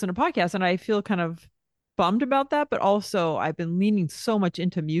to listen to podcasts, and I feel kind of bummed about that. But also, I've been leaning so much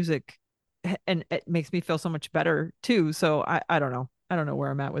into music, and it makes me feel so much better too. So I don't know. I don't know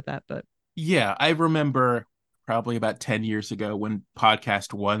where I'm at with that, but Yeah, I remember probably about 10 years ago when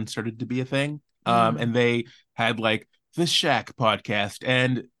Podcast One started to be a thing. mm, And they had like the Shack podcast,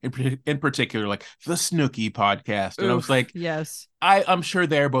 and in particular, like the Snooky podcast. And I was oof, like, yes, I'm sure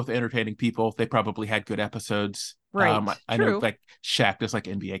they're both entertaining people. They probably had good episodes. right, I know true, like Shaq does like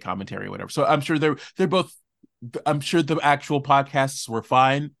NBA commentary or whatever. So I'm sure they're both. I'm sure the actual podcasts were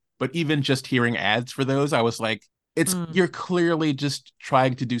fine, but even just hearing ads for those, I was like, mm, you're clearly just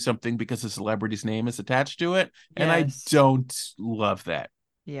trying to do something because a celebrity's name is attached to it, and I yes, don't love that.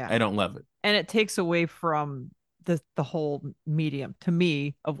 yeah, I don't love it. and it takes away from the whole medium to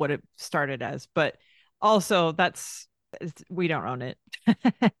me of what it started as, but also we don't own it.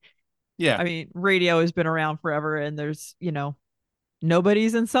 Yeah, I mean, radio has been around forever, and there's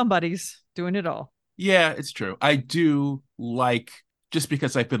nobody's and somebody's doing it all. yeah, it's true. I do like, just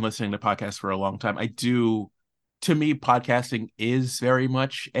because I've been listening to podcasts for a long time. I do. To me, podcasting is very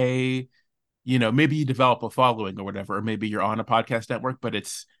much maybe you develop a following or whatever, or maybe you're on a podcast network, but it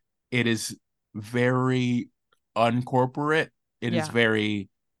is very uncorporate. It is Yeah. very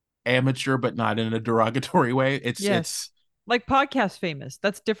amateur, but not in a derogatory way. It's Yes. Like podcast famous.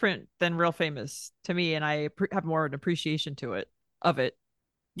 That's different than real famous to me, and I have more an appreciation to it of it.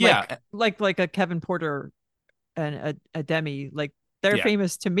 yeah, Like a Kevin Porter and a Demi. Like they're yeah,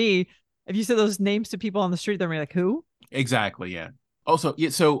 famous to me. If you say those names to people on the street, they're gonna be like, who? exactly, yeah. Also, yeah,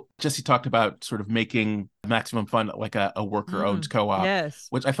 so Jesse talked about sort of making Maximum Fun like a worker owned co-op, Yes.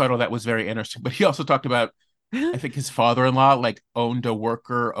 which I thought, oh, that was very interesting. But he also talked about, I think his father-in-law like owned a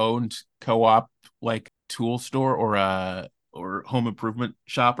worker owned co-op like tool store or home improvement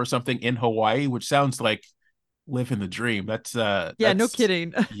shop or something in Hawaii, which sounds like living the dream. Yeah, no That's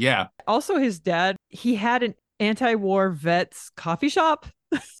kidding. yeah, Also, his dad, he had an anti-war vets coffee shop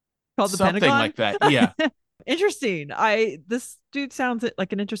called the something Pentagon. like that. Yeah. Interesting. This dude sounds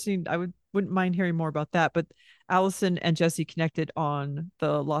like an interesting. Wouldn't mind hearing more about that. But Allison and Jesse connected on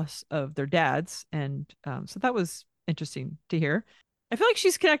the loss of their dads, and so that was interesting to hear. I feel like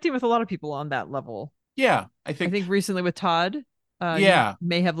she's connecting with a lot of people on that level. Yeah, I I think think recently with Todd, you yeah,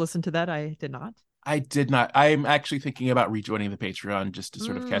 may have listened to that. I did not. I did not. I'm actually thinking about rejoining the Patreon just to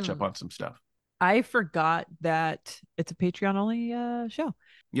sort of catch up Mm, on some stuff. I forgot that it's a Patreon only show.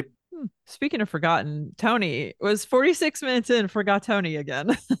 Yep. Speaking of forgotten, Tony was 46 minutes in, forgot Tony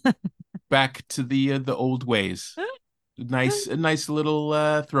again. Back to the old ways. A nice little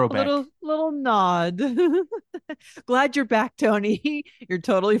A throwback. little nod. Glad you're back, Tony. You're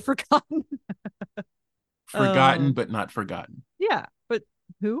totally forgotten. Forgotten Oh, but not forgotten. yeah. But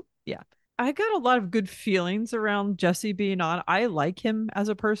who? Yeah. I got a lot of good feelings around Jesse being on. I like him as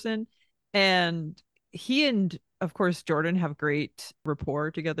a person. And he and of course Jordan have great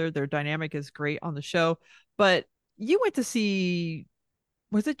rapport together. Their dynamic is great on the show. But you went to see,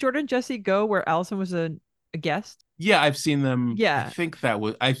 was it Jordan Jesse Go where Allison was a guest? Yeah, I've seen them. I Yeah. think that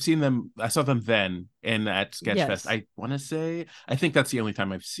was I've seen them. I saw them then and at Sketchfest. Yes. I want to say I think that's the only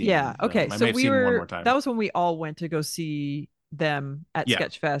time I've Yeah. seen Okay. them. I So may have we seen them one more were, that time. was when we all went to go see them at Yeah.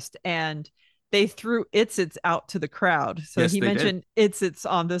 Sketchfest, and they threw It's out to the crowd. So Yes, he they did. mentioned It's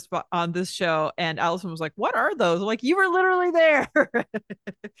on this show, and Allison was like, "What are those?" I'm like, you were literally there.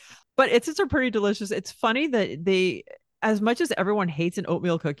 But It's are pretty delicious. It's funny that they, as much as everyone hates an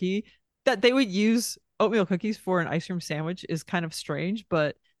oatmeal cookie, that they would use oatmeal cookies for an ice cream sandwich is kind of strange,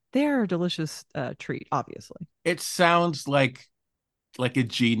 but they are a delicious treat, obviously. It sounds like a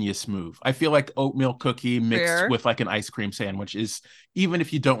genius move. I feel like oatmeal cookie mixed Fair. with like an ice cream sandwich is, even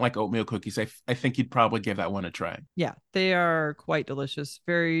if you don't like oatmeal cookies, I think you'd probably give that one a try. Yeah, they are quite delicious.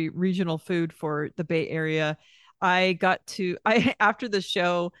 Very regional food for the Bay Area. I got to I after the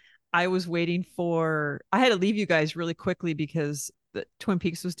show, I was waiting for, I had to leave you guys really quickly because the Twin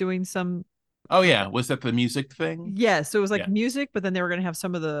Peaks was doing some, Oh like, yeah, was that the music thing? yeah, so it was like Yeah. music, but then they were going to have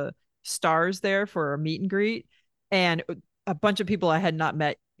some of the stars there for a meet and greet, and a bunch of people I had not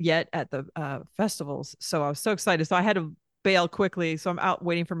met yet at the festivals. So I was so excited. So I had to bail quickly. So I'm out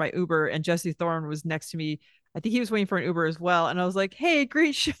waiting for my Uber, and Jesse Thorn was next to me. I think he was waiting for an Uber as well. And I was like, "Hey,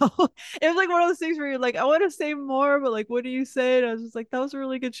 great show." It was like one of those things where you're like, "I want to say more, but like, what do you say?" And I was just like, "That was a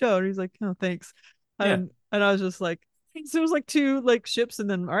really good show." And he's like, "Oh, thanks." Yeah. And I was just like, so it was like two like ships, and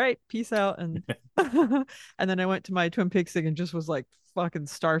then all right, peace out. And and then I went to my Twin Peaks thing and just was like fucking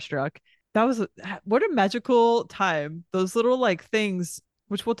starstruck. That was what a magical time. Those little like things,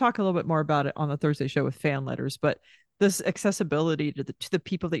 which we'll talk a little bit more about it on the Thursday show with fan letters, but this accessibility to the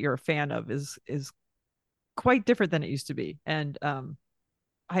people that you're a fan of is quite different than it used to be. And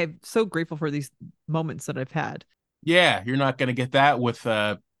I'm so grateful for these moments that I've had. Yeah, you're not gonna get that with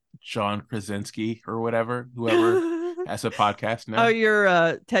John Krasinski or whatever, whoever Oh, has a podcast now. you're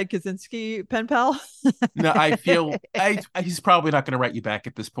Ted Kaczynski pen pal. No, I feel he's probably not gonna write you back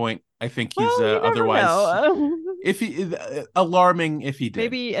at this point. I think he's Well, you never otherwise, know. if he alarming if he did.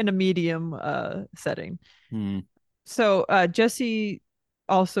 Maybe in a medium setting. Hmm. So Jesse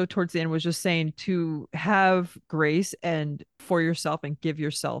also towards the end was just saying to have grace and for yourself and give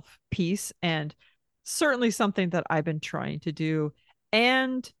yourself peace, and certainly something that I've been trying to do,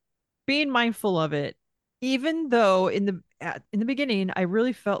 and being mindful of it, even though in the beginning I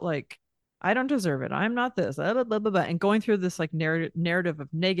really felt like I don't deserve it, I'm not this, blah, blah, blah, blah, and going through this like narrative of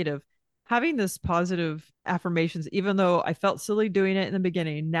negative, having this positive affirmations, even though I felt silly doing it in the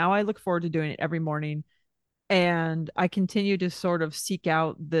beginning, now I look forward to doing it every morning, and I continue to sort of seek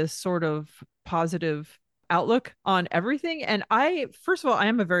out this sort of positive outlook on everything. And I, first of all, I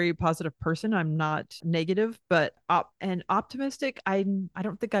am a very positive person. I'm not negative, but and optimistic. I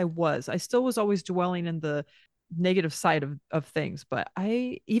don't think I was. I still was always dwelling in the negative side of things. But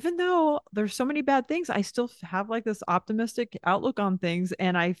even though there's so many bad things, I still have like this optimistic outlook on things.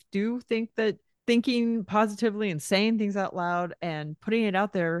 And I do think that thinking positively and saying things out loud and putting it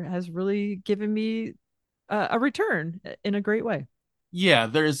out there has really given me a return in a great way. Yeah,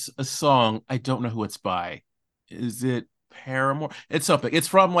 there's a song. I don't know who it's by. Is it Paramore? It's something. It's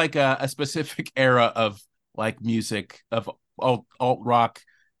from like a specific era of like music of alt rock,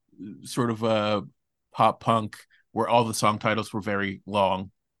 sort of pop punk, where all the song titles were very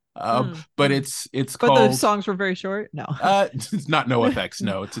long. Mm, But mm. it's But the called songs were very short. No. it's not No Effects.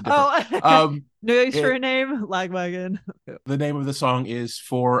 No, it's a different. Oh, Um, no use for it a name. Lagwagon. the name of the song is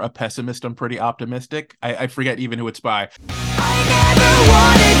For a Pessimist, I'm Pretty Optimistic. I forget even who it's by. I never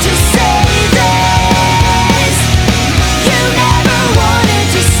wanted to say this. You never wanted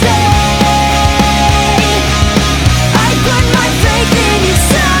to stay. I put my faith in you,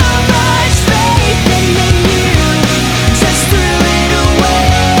 so much faith, and then you just threw it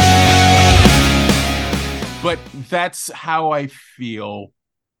away. But that's how I feel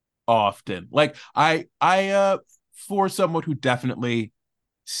often. Like for someone who definitely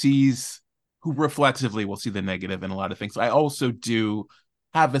sees, who reflexively will see the negative in a lot of things, I also do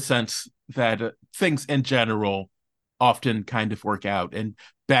have a sense that things in general often kind of work out and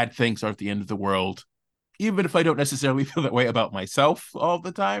bad things aren't the end of the world, even if I don't necessarily feel that way about myself all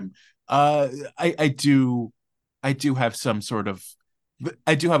the time. uh I do have some sort of,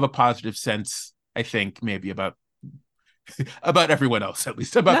 I do have a positive sense, I think, maybe about everyone else, at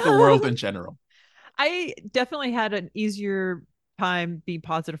least about the world in general. I definitely had an easier time being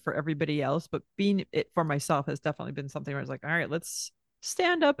positive for everybody else, but being it for myself has definitely been something where I was like, all right, let's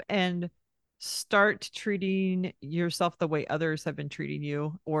stand up and start treating yourself the way others have been treating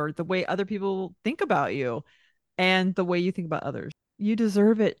you, or the way other people think about you, and the way you think about others. You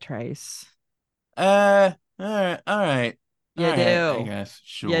deserve it, Trace. All right, You I do. guess,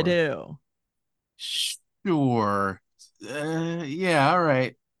 You sure, do. sure. Yeah, all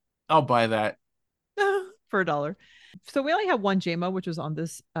right, I'll buy that. For $1. So we only have one JMO, which was on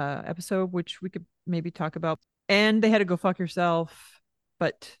this episode, which we could maybe talk about. And they had to go fuck yourself.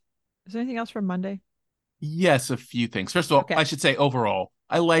 But is there anything else from Monday? Yes, a few things. First of all, I Okay. should say overall,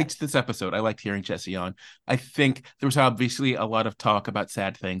 I liked Yes. this episode. I liked hearing Jesse on. I think there was obviously a lot of talk about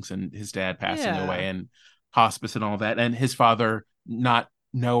sad things and his dad passing Yeah. away and hospice and all that, and his father not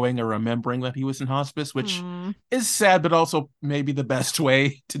knowing or remembering that he was in hospice, which Hmm. is sad, but also maybe the best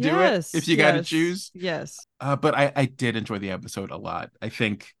way to do it if Yes. you got to Yes. choose. Yes. But I did enjoy the episode a lot. I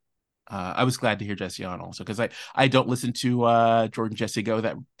think I was glad to hear Jesse on also because I don't listen to Jordan Jesse Go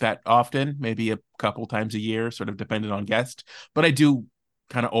that often, maybe a couple times a year, sort of dependent on guest. But I do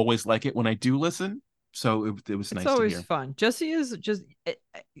kind of always like it when I do listen. So it was It's nice to always hear. fun. Jesse is just,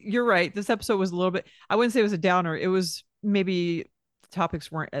 you're right. This episode was a little bit, I wouldn't say it was a downer. It was maybe the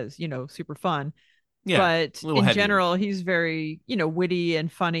topics weren't as, super fun. Yeah, But a little in heavier. general, he's very, witty and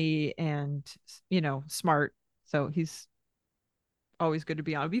funny and, smart. So he's always good to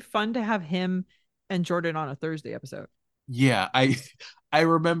be on. It'd be fun to have him and Jordan on a Thursday episode. Yeah, I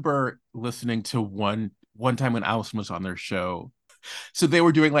remember listening to one time when Allison was on their show. So they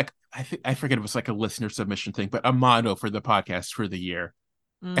were doing like I forget it was like a listener submission thing, but a motto for the podcast for the year.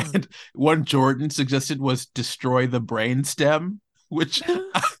 Mm. And one Jordan suggested was destroy the brain stem, which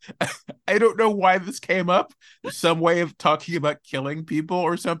I don't know why this came up. Some way of talking about killing people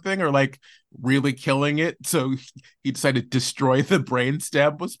or something, or like really killing it. So he decided destroy the brain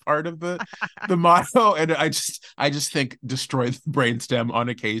stem was part of the motto. And I just think destroy the brain stem on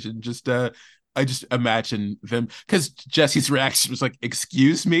occasion. I just imagine them because Jesse's reaction was like,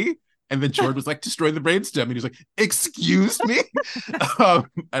 excuse me. And then Jordan was like, destroy the brainstem. And he was like, excuse me.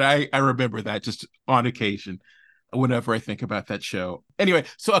 And I remember that just on occasion whenever I think about that show. Anyway,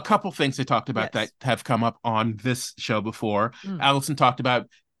 so a couple things they talked about that Yes. have come up on this show before. Mm. Allison talked about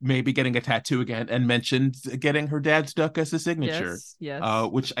maybe getting a tattoo again and mentioned getting her dad's duck as a signature, Yes. Yes.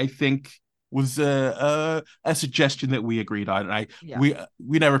 which I think was a suggestion that we agreed on. And I Yeah.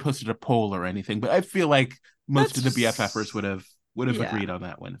 we never posted a poll or anything, but I feel like most of the BFFers That's, would have yeah. agreed on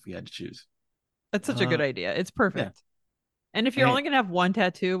that one if we had to choose. That's such a Uh, good idea. It's yeah. perfect. And if you're And only going to have one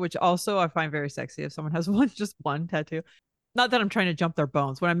tattoo, which also I find very sexy if someone has just one tattoo. Not that I'm trying to jump their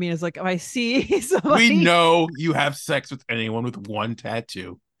bones. What I mean is like if I see we somebody, know you have sex with anyone with one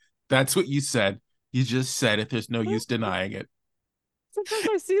tattoo. That's what you said. You just said it. There's no use denying it. sometimes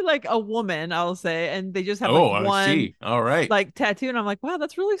I see like a woman, I'll say, and they just have like Oh, I one see. All right. like tattoo, and I'm like, wow,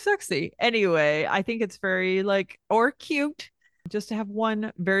 that's really sexy. Anyway, I think it's very like or cute just to have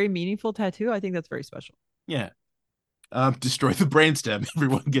one very meaningful tattoo. I think that's very special. Yeah. Destroy the brainstem.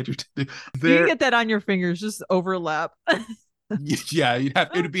 Everyone get your tattoo. You can There. get that on your fingers, just overlap. Yeah,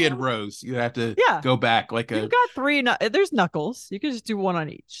 it'd be in rows. You'd have to Yeah, go back like you've a got three. There's knuckles. You can just do one on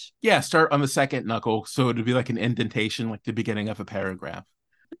each. yeah, start on the second knuckle. So it'd be like an indentation, like the beginning of a paragraph.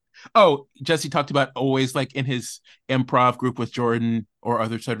 Oh, Jesse talked about always like in his improv group with Jordan or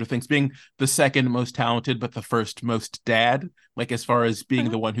other sort of things, being the second most talented, but the first most dad, like as far as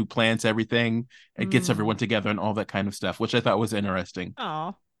being the one who plans everything and gets everyone Mm. together and all that kind of stuff, which I thought was interesting.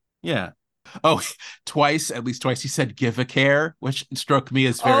 Oh, Yeah. Oh, at least twice, he said give a care, which struck me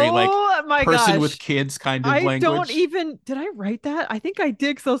as very like oh my person with gosh! kids kind of I don't language. even. Did I write that? I think I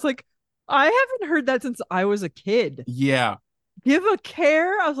did. Because I was like, I haven't heard that since I was a kid. Yeah. Give a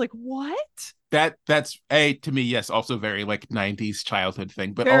care. I was like, what? That's a to me, yes, also very like 90s childhood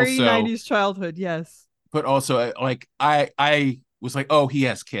thing, Very 90s childhood. Yes. but also like I was like, oh, he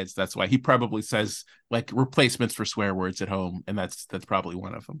has kids. That's why he probably says like replacements for swear words at home, and that's probably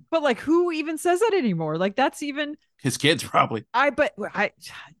one of them. But like, who even says that anymore? Like, that's even His kids probably. but I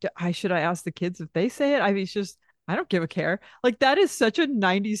should I ask the kids if they say it? I mean, it's just I don't give a care. Like that is such a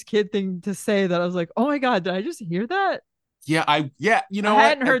 90s kid thing to say that I was like, oh my God, did I just hear that? Yeah. You I know what?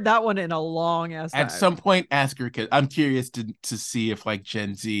 hadn't heard that one in a long ass At time. some point, ask your kid. I'm curious to see if like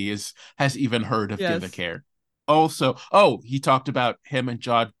Gen Z has even heard of Give a Yes. Care. Also, oh, he talked about him and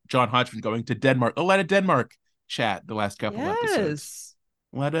John Hodgman going to Denmark. A lot of Denmark chat the last couple episodes.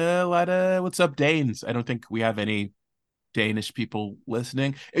 Yes. A lot of what's up, Danes. I don't think we have any Danish people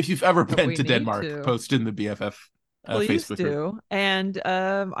listening. If you've ever But been we to need Denmark, to. post in the BFF Please Facebook group. do. And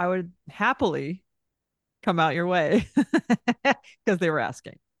I would happily come out your way because they were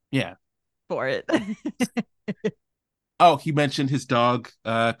asking Yeah. for it. Oh, he mentioned his dog,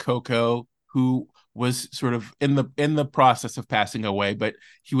 Coco. who was sort of in the process of passing away, but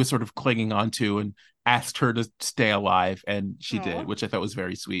he was sort of clinging on to and asked her to stay alive, and she did, Oh, which I thought was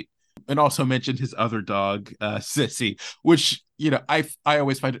very sweet. And also mentioned his other dog, Sissy, which I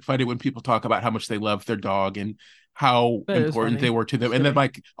always find it funny when people talk about how much they love their dog and how that is important they funny. were to them. Just And then kidding.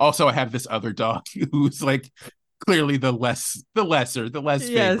 like also I have this other dog who's like clearly the less favorite.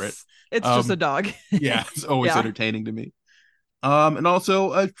 Yes, it's just a Um, dog. yeah, it's always Yeah. entertaining to me. And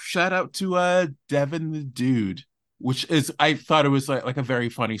also a shout out to Devin the Dude, which is I thought it was like a very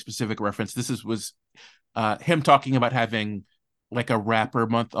funny specific reference. Was him talking about having like a rapper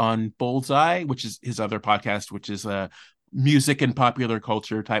month on Bullseye, which is his other podcast, which is a music and popular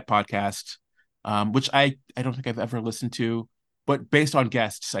culture type podcast, which I don't think I've ever listened to, but based on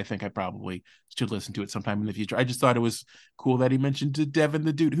guests, I think I probably should listen to it sometime in the future. I just thought it was cool that he mentioned to Devin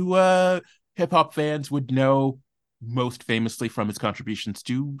the Dude, who hip hop fans would know most famously from his contributions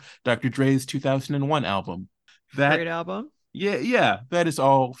to Dr. Dre's 2001 album. That Great album. yeah, that is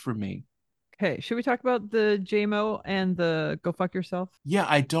all for me. Okay, should we talk about the JMO and the Go Fuck Yourself? Yeah,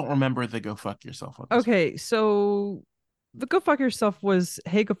 I don't remember the go fuck yourself on this one. Okay, so the Go Fuck Yourself was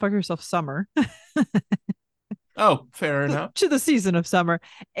Hey Go Fuck Yourself Summer Oh, fair enough. to the season of summer.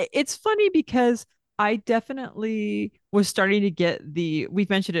 It's funny because I definitely was starting to get we've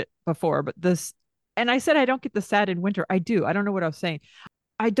mentioned it before, but this, and I said I don't get the sad in winter. I do. I don't know what I was saying.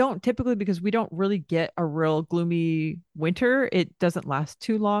 I don't typically because we don't really get a real gloomy winter. It doesn't last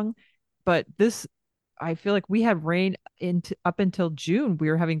too long. But this, I feel like we had rain into up until June. We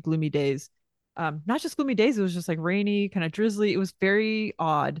were having gloomy days. Not just gloomy days, it was just like rainy, kind of drizzly. It was very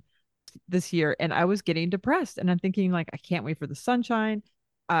odd this year. And I was getting depressed. And I'm thinking, like, I can't wait for the sunshine.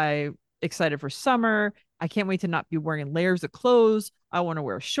 I excited for summer. I can't wait to not be wearing layers of clothes. I want to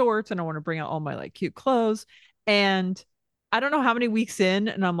wear shorts and I want to bring out all my like cute clothes. And I don't know how many weeks in,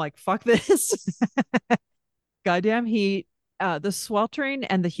 and I'm like, fuck this. Goddamn heat. The sweltering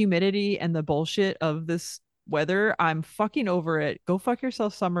and the humidity and the bullshit of this weather, I'm fucking over it. Go fuck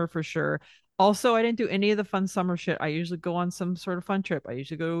yourself, summer for sure. Also, I didn't do any of the fun summer shit. I usually go on some sort of fun trip. I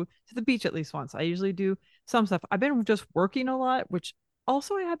usually go to the beach at least once. I usually do some stuff. I've been just working a lot, which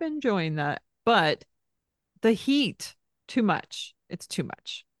also I have been enjoying that. But the heat, too much. It's too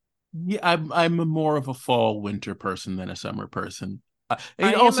much. Yeah, I'm more of a fall winter person than a summer person. And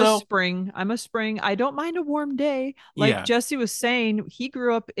I am a also, spring. I'm a spring. I don't mind a warm day. Like yeah, Jesse was saying, he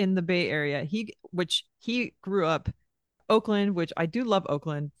grew up in the Bay Area. He grew up Oakland, which I do love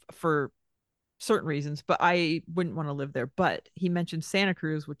Oakland for certain reasons, but I wouldn't want to live there. But he mentioned Santa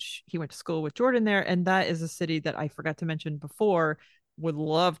Cruz, which he went to school with Jordan there, and that is a city that I forgot to mention before. Would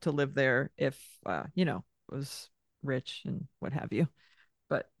love to live there if was rich and what have you.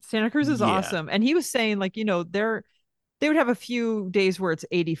 But Santa Cruz is yeah, awesome. And he was saying, like, they would have a few days where it's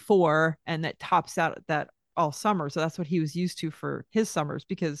 84 and that tops out that all summer. So that's what he was used to for his summers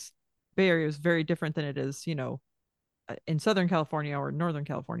because Bay Area is very different than it is, in Southern California or Northern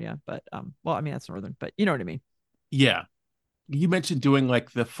California. But well, I mean that's northern, but you know what I mean. yeah. You mentioned doing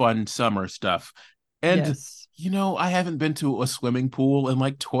like the fun summer stuff, and Yes. I haven't been to a swimming pool in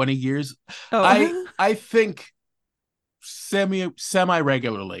like 20 years. I Oh. I think semi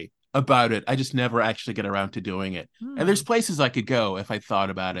regularly about it. I just never actually get around to doing it. And there's Hmm. places I could go if I thought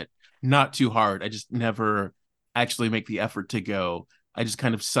about it. Not too hard. I just never actually make the effort to go. I just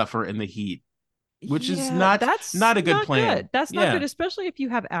kind of suffer in the heat, which is Yeah, not that's not a good not good. plan. That's not good, Yeah. especially if you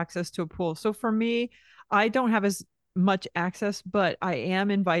have access to a pool. So for me, I don't have as much access, but I am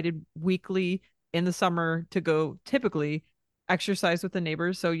invited weekly in the summer to go typically exercise with the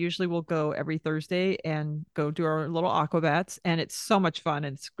neighbors. So usually we'll go every Thursday and go do our little aquabats, and it's so much fun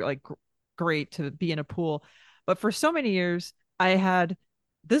and it's like great to be in a pool. But for so many years, I had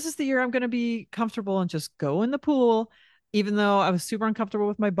this is the year I'm going to be comfortable and just go in the pool even though I was super uncomfortable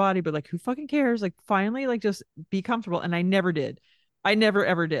with my body, but like, who fucking cares? Like, finally, like, just be comfortable. And I never did. I never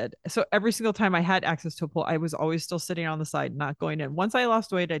ever did. So every single time I had access to a pool, I was always still sitting on the side, not going in. Once I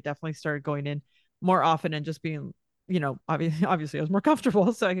lost weight, I definitely started going in more often and just being, obviously I was more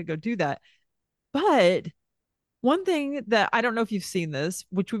comfortable, so I could go do that. But one thing that I don't know if you've seen this,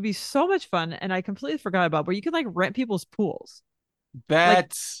 which would be so much fun, and I completely forgot about, where you can like rent people's pools, like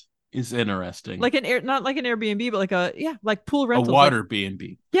That is interesting. an air, not like an Airbnb, but like like pool A rentals, like water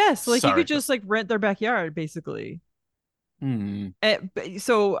B&B. yes, like you Sorry. could just like rent their backyard basically. Hmm.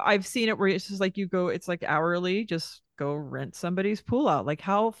 So I've seen it where it's just like you go, it's like hourly, just go rent somebody's pool out. Like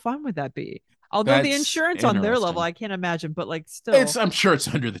how fun would that be? Although the That's insurance on their level, interesting. I can't imagine, but like It's still, I'm sure it's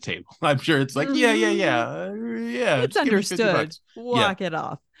under the table. I'm sure it's like, yeah, yeah, mhm, yeah. Yeah, it's just give me 50 understood. bucks. Yeah. Walk it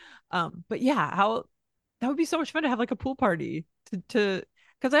off. But yeah, how that would be so much fun to have like a pool party to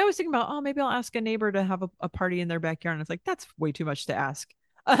Because I always think about, oh, maybe I'll ask a neighbor to have a party in their backyard. And it's like, that's way too much to ask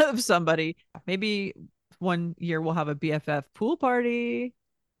of somebody. Maybe one year we'll have a BFF pool party.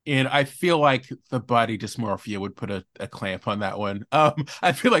 And I feel like the body dysmorphia would put a clamp on that one.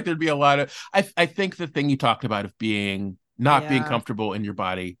 I feel like there'd be a lot of I think the thing you talked about of being not being Yeah. comfortable in your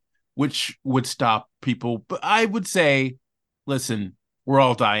body, which would stop people. But I would say, listen, we're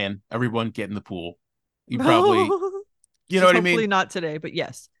all dying. Everyone get in the pool. You probably, you know Just what I hopefully mean? not today, but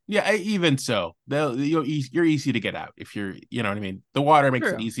yes. Yeah, even so, you're easy to get out if you know what I mean. The water makes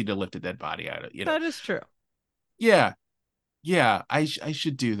it True. easy to lift a dead body out of, That is true. Yeah, yeah, I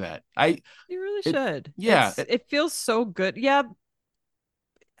should do that. You really It, should. yeah, It feels so good. Yeah,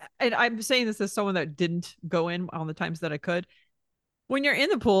 and I'm saying this as someone that didn't go in on the times that I could. When you're in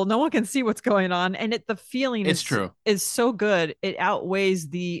the pool, no one can see what's going on, and the feeling it's true. is so good. It outweighs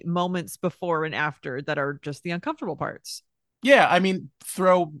the moments before and after that are just the uncomfortable parts. Yeah, I mean,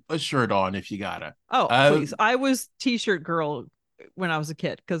 throw a shirt on if you gotta. Oh, Uh, please. I was t-shirt girl when I was a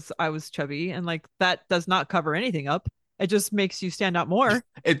kid because I was chubby, and like that does not cover anything up. It just makes you stand out more.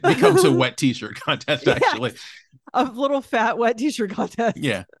 it becomes a wet t-shirt contest, actually. Yes, a little fat wet t-shirt contest.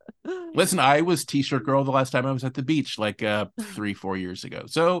 Yeah. Listen, I was t-shirt girl the last time I was at the beach, like 3, 4 years ago.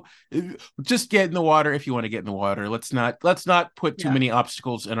 So uh, just get in the water if you want to get in the water. Let's not put too Yeah, many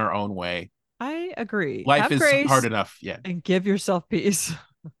obstacles in our own way. I agree. Life Have is hard grace enough. Yeah. and give yourself peace.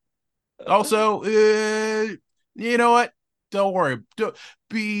 Also, you know what? Don't worry. Don't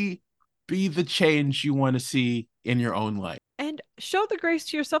be be the change you want to see in your own life. And show the grace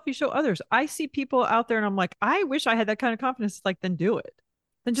to yourself you show others. I see people out there and I'm like, I wish I had that kind of confidence. Like, then do it.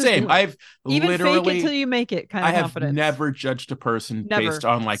 Then just Same. do it. I've Even fake it till literally you make it kind I of have confidence. never judged a person based Never.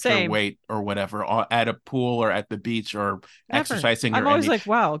 on like their Same. weight or whatever at a pool or at the beach or Never. exercising I'm or always any. like,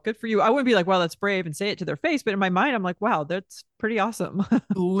 wow, good for you. I wouldn't be like, wow, that's brave and say it to their face. But in my mind, I'm like, wow, that's pretty awesome.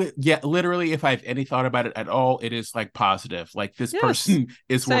 Yeah, literally, if I have any thought about it at all, it is like positive. Like this Yes. person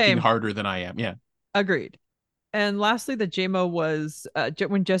is working Same. harder than I am. Yeah. Agreed. And lastly, the JMO was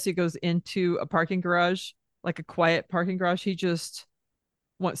when Jesse goes into a parking garage, like a quiet parking garage, he just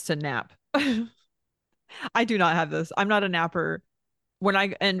wants to nap. I do not have this. I'm not a napper.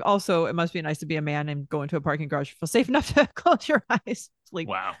 And also it must be nice to be a man and go into a parking garage, feel safe enough to close your eyes, sleep.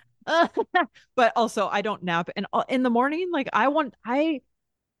 Wow. But also I don't nap. And in the morning, like this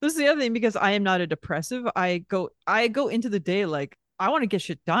is the other thing because I am not a depressive. I go into the day like I want to get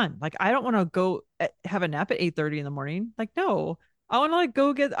shit done. Like I don't want to go have a nap at 8:30 in the morning. Like no. I want to like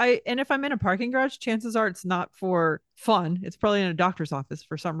go get I and if I'm in a parking garage, chances are it's not for fun. It's probably in a doctor's office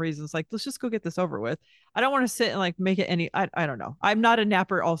for some reason. It's like let's just go get this over with. I don't want to sit and like make it any I don't know. I'm not a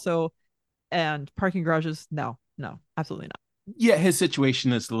napper also and parking garages no, no, absolutely not. Yeah, his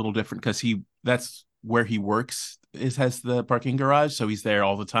situation is a little different because that's where he works is has the parking garage, so he's there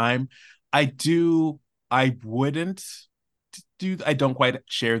all the time. I wouldn't I don't quite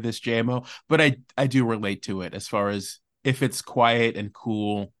share this JMO, but I do relate to it as far as if it's quiet and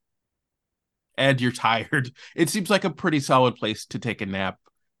cool and you're tired. It seems like a pretty solid place to take a nap.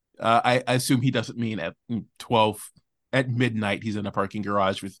 I assume he doesn't mean at 12 at midnight he's in a parking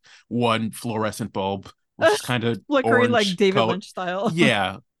garage with one fluorescent bulb, which is kind of Flickering like orange David color. Lynch style.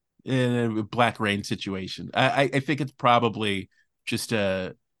 Yeah, in a black rain situation. I think it's probably just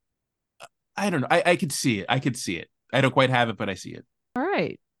a I don't know. I could see it. I could see it. I don't quite have it, but I see it. All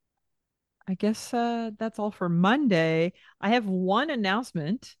right. I guess that's all for Monday. I have one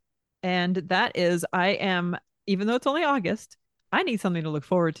announcement, and that is even though it's only August, I need something to look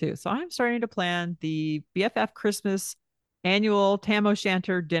forward to. So I'm starting to plan the BFF Christmas annual Tam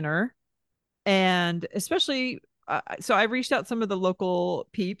O'Shanter dinner. And especially, so I reached out some of the local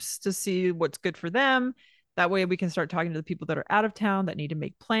peeps to see what's good for them. That way we can start talking to the people that are out of town that need to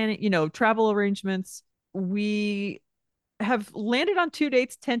make planning, travel arrangements. We have landed on 2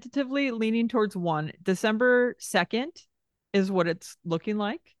 dates tentatively, leaning towards one. December 2nd is what it's looking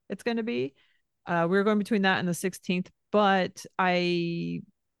like it's going to be. We're going between that and the 16th, but I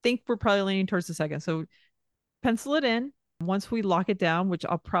think we're probably leaning towards the second. So pencil it in. Once we lock it down, which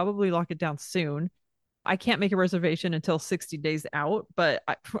I'll probably lock it down soon, I can't make a reservation until 60 days out, but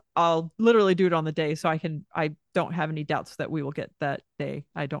I'll literally do it on the day so I don't have any doubts that we will get that day.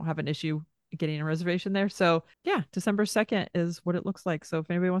 I don't have an issue getting a reservation there. So yeah, December 2nd is what it looks like. So if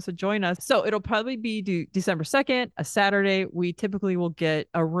anybody wants to join us, so it'll probably be December 2nd, a Saturday. We typically will get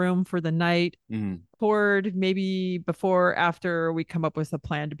a room for the night. Mm. Forward, maybe before, after we come up with a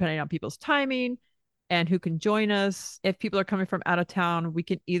plan, depending on people's timing and who can join us. If people are coming from out of town, we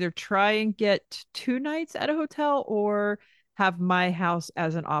can either try and get 2 nights at a hotel or have my house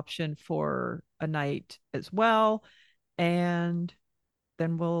as an option for a night as well. And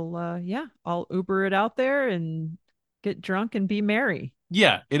then we'll yeah, I'll Uber it out there and get drunk and be merry.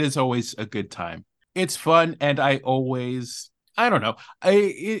 Yeah, it is always a good time. It's fun, and I don't know,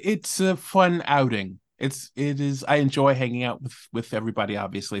 it's a fun outing. It is. I enjoy hanging out with everybody,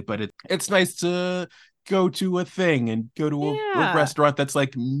 obviously, but it's nice to go to a thing and go to a Yeah. restaurant that's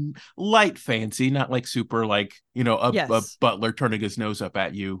like light fancy, not like super like a Yes. butler turning his nose up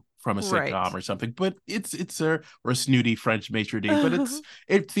at you from a sitcom Right. or something. But it's a or a snooty French maitre d', but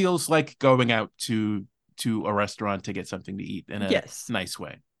it feels like going out to a restaurant to get something to eat in a Yes. nice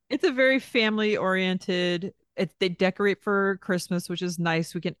way. It's a very family oriented. They decorate for Christmas, which is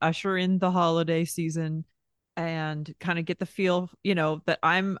nice. We can usher in the holiday season and kind of get the feel, that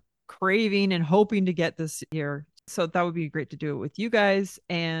I'm craving and hoping to get this year. So that would be great to do it with you guys.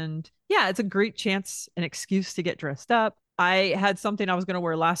 And yeah, it's a great chance, an excuse to get dressed up. I had something I was going to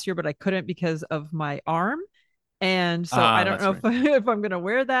wear last year, but I couldn't because of my arm. And so I Ah, don't that's know right. if I'm going to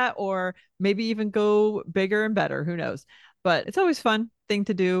wear that or maybe even go bigger and better. Who knows? But it's always fun thing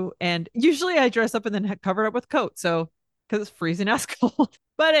to do. And usually I dress up and then cover it up with coat. So because it's freezing ass cold.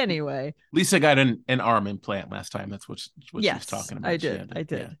 But anyway, Lisa got an arm implant last time. That's what she was yes, talking I about. She did. had I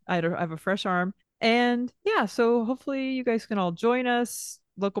it. Yeah. did. I have a fresh arm. And yeah, so hopefully you guys can all join us,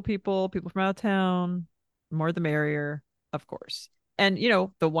 local people, people from out of town, more the merrier, of course. And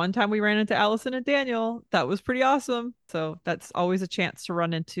the one time we ran into Allison and Daniel, that was pretty awesome. So that's always a chance to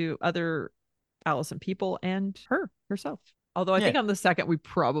run into other Allison people and her herself. Although I Yeah. think on the second we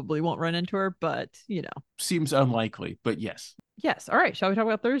probably won't run into her, but Seems unlikely, but yes. yes. All right, shall we talk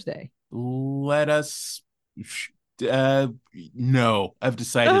about Thursday? Let us uh no, I've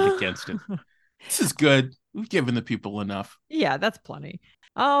decided against it. This is good. We've given the people enough. Yeah, that's plenty.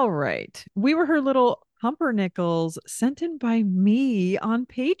 All right. We were her little pumpernickels sent in by me on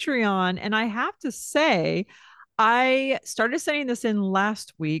Patreon. And I have to say, I started sending this in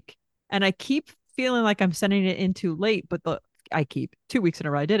last week and I keep feeling like I'm sending it in too late, but I keep 2 weeks in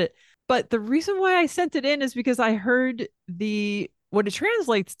a row I did it. But the reason why I sent it in is because I heard the what it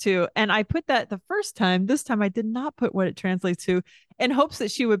translates to. And I put that the first time. This time I did not put what it translates to in hopes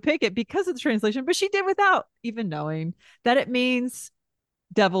that she would pick it because of the translation, but she did without even knowing that it means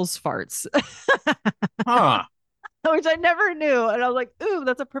devil's farts, Huh. which I never knew. And I was like, ooh,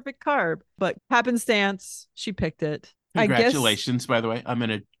 that's a perfect carb. But happenstance, she picked it. I guess. Congratulations, by the way. I'm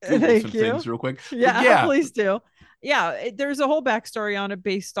gonna Google some Thank things you. real quick. But Yeah, yeah, please do. Yeah, there's a whole backstory on it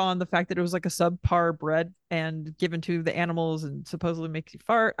based on the fact that it was like a subpar bread and given to the animals and supposedly makes you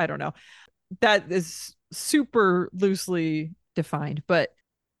fart. I don't know. That is super loosely defined, but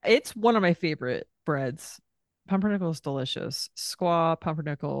it's one of my favorite breads. Pumpernickel is delicious. Squaw,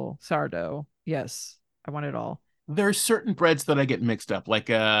 pumpernickel, sourdough. Yes, I want it all. there's certain breads that I get mixed up,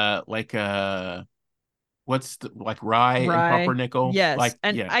 what's like rye and Rye. pumpernickel. Yes. Like,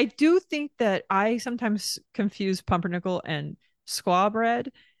 And yeah. I do think that I sometimes confuse pumpernickel and squaw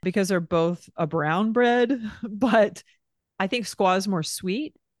bread because they're both a brown bread, but I think squaw is more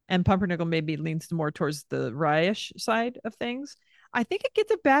sweet and pumpernickel maybe leans more towards the rye-ish side of things. I think it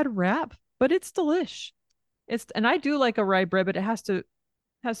gets a bad rap, but it's delish. And I do like a rye bread, but it has to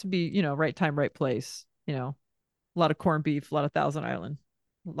be, right time, right place. A lot of corned beef, a lot of Thousand Island,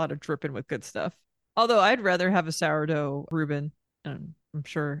 a lot of dripping with good stuff. Although I'd rather have a sourdough Reuben, and I'm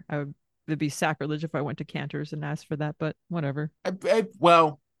sure it'd be sacrilege if I went to Cantor's and asked for that, but whatever.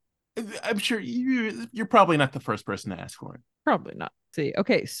 Well, I'm sure you're probably not the first person to ask for it. Probably not. See,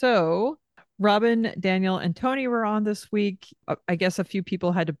 okay, so Robin, Daniel, and Tony were on this week. I guess a few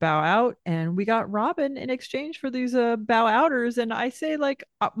people had to bow out, and we got Robin in exchange for these bow outers. And I say like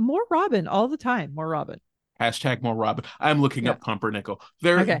more Robin all the time, more Robin. Hashtag more Robin. I'm looking Yeah. up pumpernickel.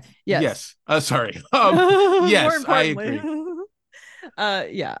 There, Okay. Yes. yes. Sorry. More Yes, I importantly.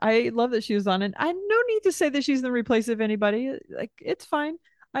 agree. Yeah, I love that she was on it. I no need to say that she's the replace of anybody. Like it's fine.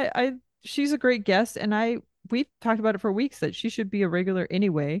 I she's a great guest and we've talked about it for weeks that she should be a regular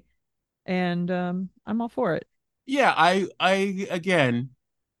anyway. And I'm all for it. Yeah, I again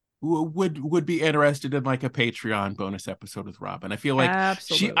would be interested in like a Patreon bonus episode with Robin. I feel like I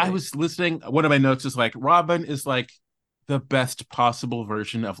Absolutely. was listening, one of my notes is like Robin is like the best possible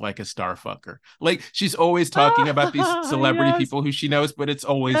version of like a star fucker. Like she's always talking about these Ah, celebrity yes. people who she knows, but it's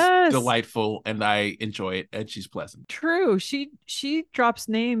always Yes. delightful and I enjoy it and she's pleasant. True. She drops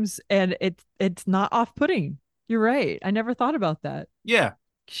names and it's not off-putting. You're right. I never thought about that. Yeah.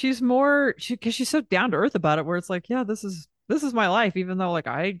 She's more because she's so down to earth about it where it's like, yeah, this is my life, even though like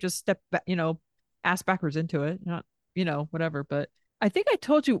I just stepped back, ass backwards into it, not, whatever. But I think I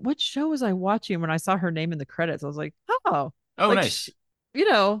told you what show was I watching when I saw her name in the credits. I was like, oh, Oh, like nice.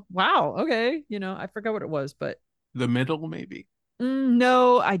 wow, okay. I forgot what it was, but The Middle, maybe.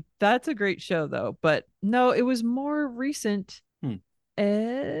 No, I that's a great show though, but no, it was more recent. Hmm.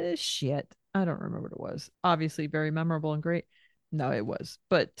 Shit. I don't remember what it was. Obviously very memorable and great. No, it was.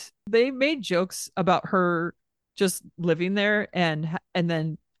 But they made jokes about her just living there and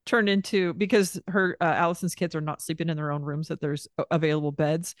then turned into because her Allison's kids are not sleeping in their own rooms that there's available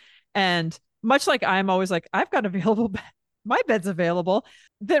beds. And much like I'm always like I've got available bed. My bed's available.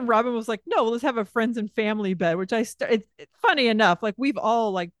 Then Robin was like, "No, let's have a friends and family bed," which it's funny enough. Like we've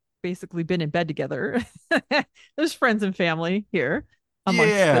all like basically been in bed together. There's friends and family here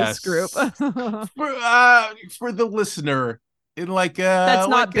amongst this group. Yes. For the listener, in That's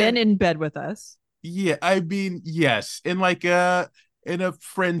not like been a in bed with us. yeah, I mean, yes, in a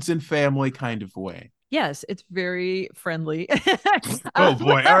friends and family kind of way. Yes, it's very friendly. Oh um,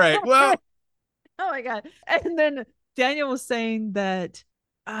 boy. All right. Well, oh my god! And then Daniel was saying that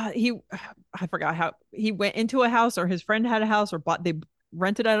he, I forgot how he went into a house or his friend had a house or bought they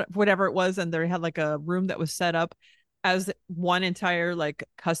rented out whatever it was, and they had like a room that was set up as one entire like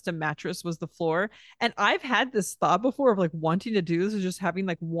custom mattress was the floor. And I've had this thought before of like wanting to do this is just having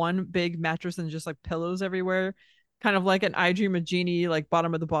like one big mattress and just like pillows everywhere, kind of like an I Dream of Genie, like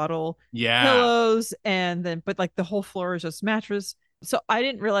bottom of the bottle yeah. pillows, and then but like the whole floor is just mattress. So I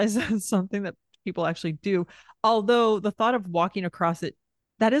didn't realize that's something that people actually do. Although the thought of walking across it,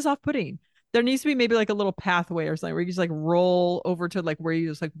 that is off-putting. There needs to be maybe like a little pathway or something where you just like roll over to like where you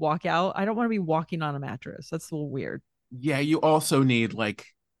just like walk out. I don't want to be walking on a mattress. That's a little weird. Yeah, you also need like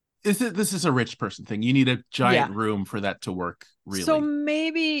this is a rich person thing. You need a giant Yeah. room for that to work, So really.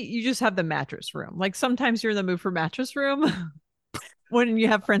 maybe you just have the mattress room. Like sometimes you're in the mood for mattress room when you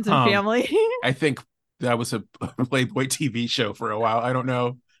have friends and Um, family. I think that was a Playboy TV show for a while. I don't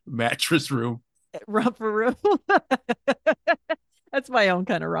know. Mattress room. Romper room. That's my own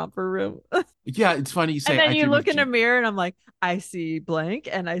kind of romper room. Yeah, it's funny you And say then I you dream of look in a Jean. mirror and I'm like, I see blank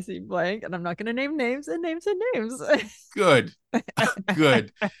and I see blank, and I'm not going to name names and names and names. Good,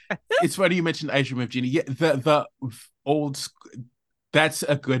 good. It's funny you mentioned I dream of Jeannie. Yeah, the old that's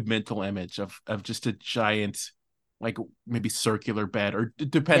a good mental image of just a giant, like maybe circular bed or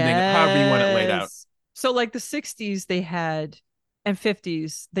depending however you want it laid out. Yes. So like the 60s they had and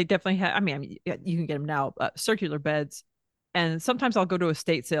 50s they definitely had you can get them now circular beds, and sometimes I'll go to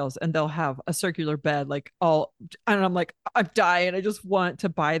estate sales and they'll have a circular bed like all, and I'm like I'm dying, I just want to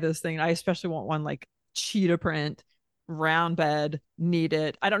buy this thing. I especially want one like cheetah print round bed, need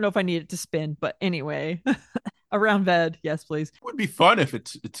it. I don't know if I need it to spin, but anyway, a round bed, yes please. Would be fun if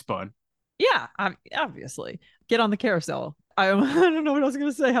it's fun. Yeah, obviously get on the carousel. I don't know what I was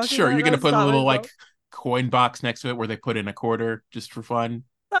gonna say. How can Sure, I you're gonna not put a stop little like myself? coin box next to it where they put in a quarter just for fun.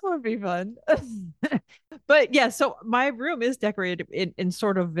 That would be fun. But yeah, so my room is decorated in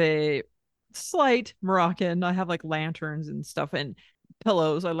sort of a slight Moroccan. I have like lanterns and stuff and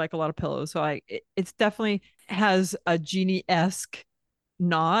pillows. I like a lot of pillows. So it's definitely has a genie-esque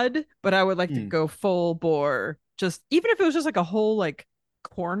nod, but I would like to Hmm. go full bore. Just even if it was just like a whole like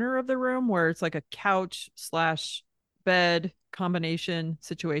corner of the room where it's like a couch slash bed combination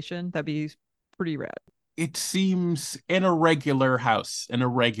situation, that'd be pretty rad. It seems in a regular house, in a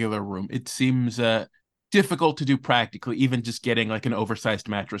regular room, it seems difficult to do practically, even just getting like an oversized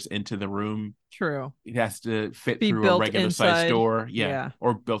mattress into the room. True. It has to fit Be through a built regular sized inside. door. Yeah. Yeah.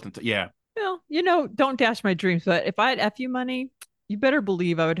 Or built into, yeah. Well, don't dash my dreams, but if I had FU money, you better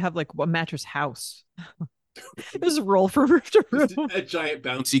believe I would have like a mattress house. Just roll from room to Just room. a giant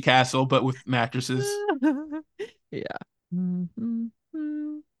bouncy castle, but with mattresses. Yeah. I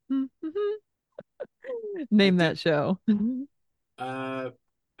Name did that show. uh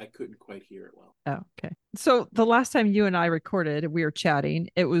I couldn't quite hear it well. Oh, okay. So the last time you and I recorded, we were chatting.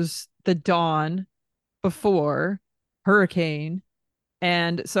 It was the dawn before hurricane.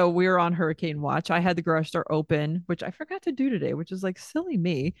 And so we were on hurricane watch. I had the garage door open, which I forgot to do today, which is like silly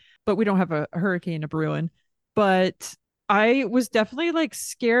me, but we don't have a hurricane to brewing. But I was definitely like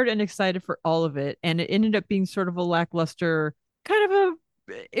scared and excited for all of it. And it ended up being sort of a lackluster kind of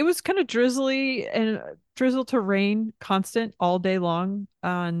it was kind of drizzly and drizzle to rain constant all day long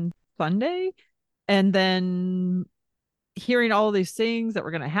on Sunday. And then hearing all of these things that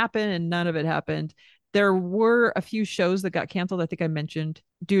were going to happen and none of it happened. There were a few shows that got canceled. I think I mentioned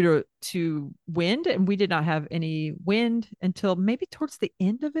due to wind, and we did not have any wind until maybe towards the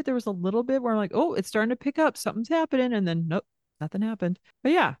end of it. There was a little bit where I'm like, oh, it's starting to pick up, something's happening, and then nope, nothing happened.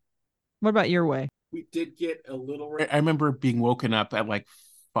 But yeah, what about your way? We did get a little rain. I remember being woken up at like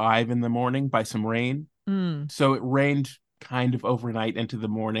 5 in the morning by some rain. Mm, So it rained kind of overnight into the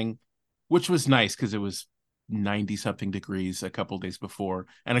morning, which was nice because it was 90 something degrees a couple days before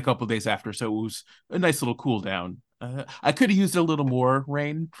and a couple days after. So it was a nice little cool down. I could have used a little more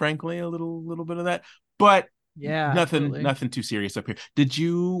rain, frankly, a little bit of that, but Yeah, nothing absolutely. nothing too serious up here.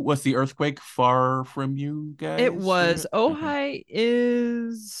 Was the earthquake far from you It guys? was. Okay. Ojai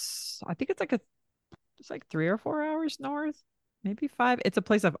is, I think it's like 3 or 4 hours north, maybe five. It's a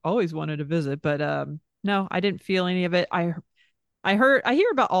place I've always wanted to visit, but no, I didn't feel any of it. I hear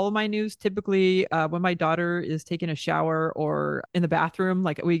about all of my news typically when my daughter is taking a shower or in the bathroom.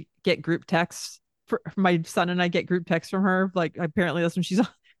 Like we get group texts for my son and I get group texts from her. Like apparently that's when she's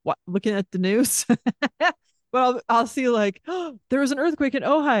looking at the news. But I'll see like, oh, there was an earthquake in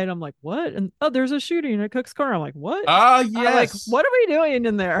Ojai, and I'm like, what? And oh, there's a shooting at Cook's Corner. I'm like, what? Ah, I'm like, yes. what are we doing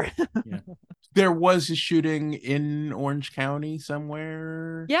in there? Yeah. There was a shooting in Orange County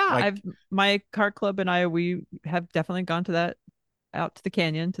somewhere. Yeah, Like, I've my car club and I we have definitely gone to that out to the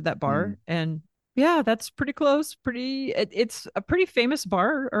canyon to that mm, bar, and yeah, that's pretty close. It's a pretty famous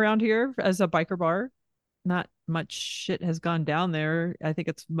bar around here as a biker bar. Not much shit has gone down there. I think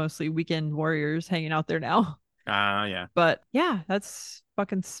it's mostly weekend warriors hanging out there now. yeah. But yeah, that's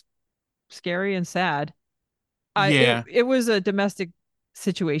fucking scary and sad. Yeah. It was a domestic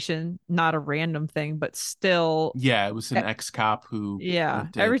situation, not a random thing, but still. Yeah, it was e- an ex-cop who Yeah,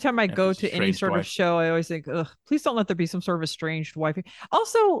 went to every time I after go his to any estranged sort of wife. show, I always think, ugh, please don't let there be some sort of estranged wife.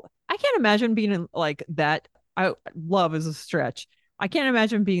 Also, I can't imagine being in, like that. I love is a stretch. I can't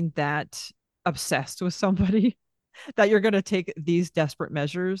imagine being that obsessed with somebody that you're going to take these desperate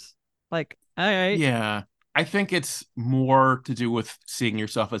measures. Like, all right. Yeah. I think it's more to do with seeing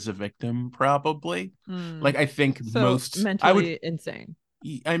yourself as a victim, probably. Hmm. Like, I think So I would, mentally insane.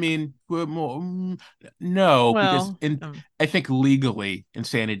 I mean, no, because Well, I think legally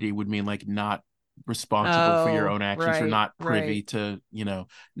insanity would mean like not responsible for your oh, own actions or right, not privy right. to,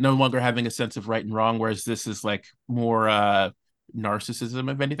 no longer having a sense of right and wrong, whereas this is like more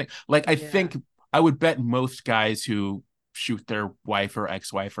narcissism, if anything. Like, I Yeah. think I would bet most guys who shoot their wife or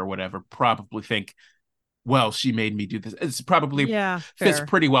ex-wife or whatever probably think, well, she made me do this. It's probably Yeah, fits fair.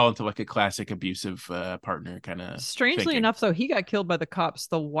 pretty well into like a classic abusive partner kind of Strangely thinking. enough, so he got killed by the cops.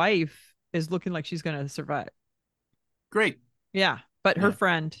 The wife is looking like she's going to survive. Great. Yeah, but her Yeah.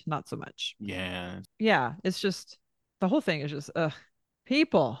 friend, not so much. Yeah. Yeah, it's just the whole thing is just,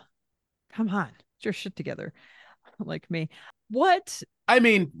 people, come on, get your shit together, like me. What? I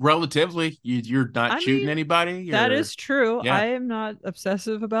mean, relatively, you're not I shooting mean, anybody. that You're, is true. yeah, I am not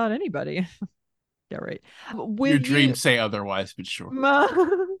obsessive about anybody. Yeah, right. your With you, dreams say otherwise, but sure.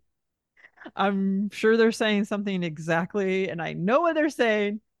 I'm sure they're saying something exactly, and I know what they're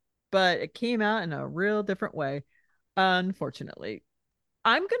saying, but it came out in a real different way, unfortunately.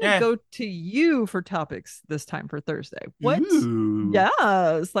 I'm gonna Yeah. go to you for topics this time for Thursday. What? Ooh.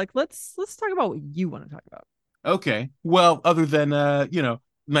 Yes, like let's talk about what you want to talk about. Okay. Well, other than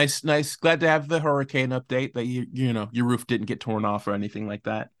nice. Glad to have the hurricane update that your roof didn't get torn off or anything like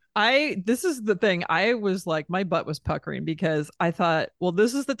that. I This is the thing. I was like my butt was puckering because I thought, well,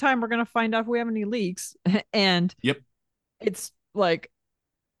 this is the time we're gonna find out if we have any leaks, and Yep. it's like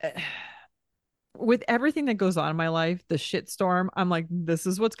with everything that goes on in my life, the shit storm, I'm like, this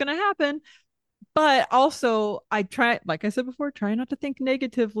is what's gonna happen. But also, I try, like I said before, try not to think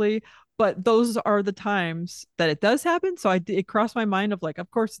negatively. But those are the times that it does happen. So it crossed my mind of like, of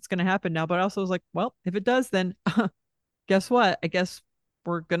course it's gonna happen now. But I also was like, well, if it does, then guess what? I guess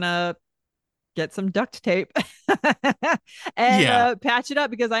we're gonna get some duct tape and Yeah. patch it up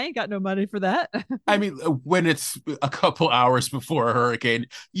because I ain't got no money for that. I mean, when it's a couple hours before a hurricane,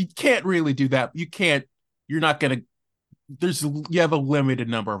 you can't really do that. You can't. You're not gonna. You have a limited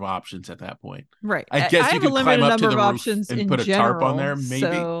number of options at that point. Right. I I guess you have a could climb limited up to number of the roof options and in put a tarp on general. there, maybe.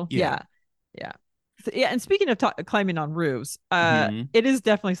 So, Yeah. yeah. Yeah. Yeah. And speaking of climbing on roofs, Hmm. it is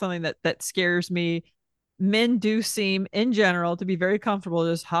definitely something that scares me. Men do seem, in general, to be very comfortable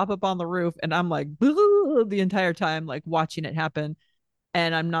to just hop up on the roof, and I'm like the entire time, like watching it happen.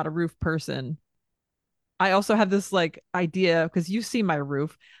 And I'm not a roof person. I also have this like idea because you see my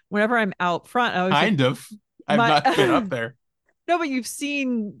roof. Whenever I'm out front, I always think Kind of. I've my not been up there. no, but you've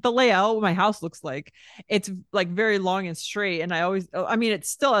seen the layout, what my house looks like. It's like very long and straight. And I mean, it's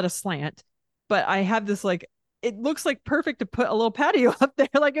still at a slant, but I have this like, it looks like perfect to put a little patio up there.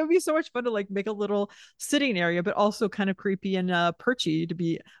 Like it would be so much fun to like make a little sitting area, but also kind of creepy and perchy to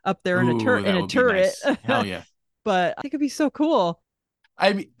be up there in Ooh, in that a would be turret. nice. Hell yeah. But I think it'd be so cool.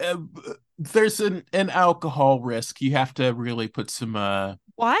 I mean, there's an alcohol risk. You have to really put some.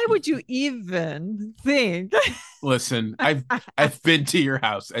 Why would you even think? Listen, I've been to your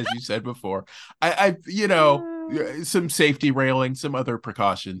house, as you said before. I some safety railing, some other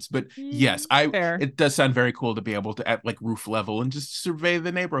precautions. But yes, I Fair. it does sound very cool to be able to at like roof level and just survey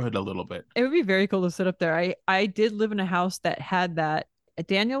the neighborhood a little bit. It would be very cool to sit up there. I did live in a house that had that.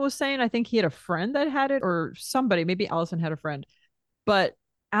 Daniel was saying I think he had a friend that had it or somebody, maybe Allison had a friend. But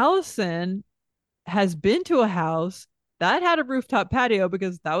Allison has been to a house that had a rooftop patio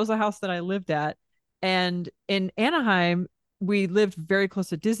because that was a house that I lived at. And in Anaheim, we lived very close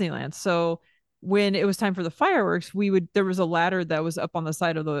to Disneyland. So when it was time for the fireworks, there was a ladder that was up on the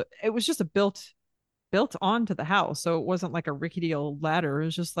side of it was just a built onto the house. So it wasn't like a rickety old ladder. It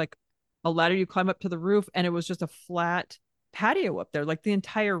was just like a ladder you climb up to the roof, and it was just a flat patio up there. Like the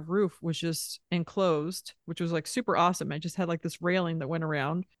entire roof was just enclosed, which was like super awesome. I just had like this railing that went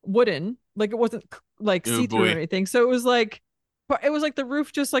around, wooden, like it wasn't like Oh see through or boy. anything. So it was like the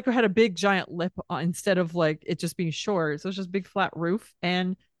roof just like had a big giant lip instead of like it just being short. So it was just big flat roof,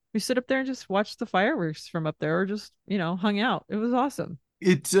 and we sit up there and just watched the fireworks from up there, or just hung out. It was awesome.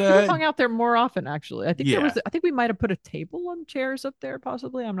 It's Should have hung out there more often, actually. I think there yeah, was, I think we might have put a table and chairs up there,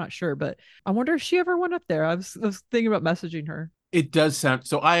 possibly. I'm not sure, but I wonder if she ever went up there. I was thinking about messaging her. it does sound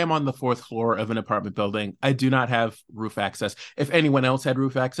so. I am on the fourth floor of an apartment building. I do not have roof access. If anyone else had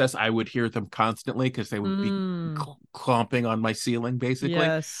roof access, I would hear them constantly because they would be Mm, clomping on my ceiling, basically.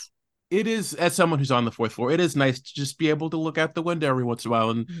 yes. It is, as someone who's on the fourth floor, it is nice to just be able to look out the window every once in a while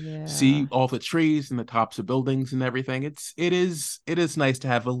and Yeah. see all the trees and the tops of buildings and everything. It is nice to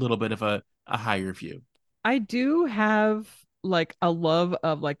have a little bit of a higher view. I do have like a love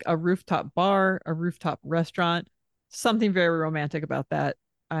of like a rooftop bar, a rooftop restaurant, something very romantic about that.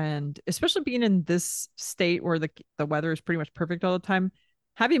 And especially being in this state where the weather is pretty much perfect all the time,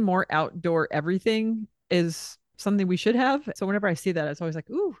 having more outdoor everything is something we should have. So whenever I see that, it's always like,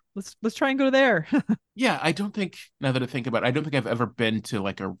 ooh, let's try and go there. Yeah, I don't think, now that I think about it, I don't think I've ever been to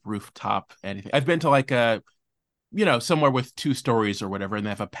like a rooftop anything. I've been to like a, somewhere with two stories or whatever, and they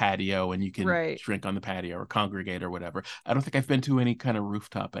have a patio and you can Right. drink on the patio or congregate or whatever. I don't think I've been to any kind of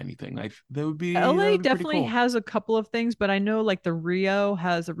rooftop anything. That LA would be pretty definitely cool. has a couple of things, but I know like the Rio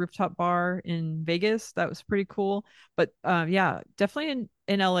has a rooftop bar in Vegas. That was pretty cool. But yeah, definitely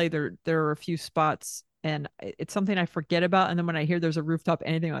in LA there are a few spots, and it's something I forget about. And then when I hear there's a rooftop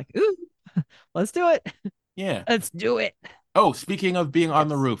anything, I'm like, ooh, let's do it. Yeah. Let's do it. Oh, speaking of being on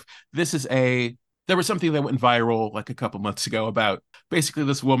the Yes. roof, this is a there was something that went viral like a couple months ago about basically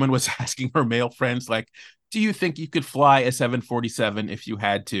this woman was asking her male friends like, "Do you think you could fly a 747 if you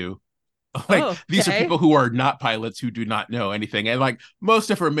had to?" Like Oh, these are okay. people who are not pilots who do not know anything, and like most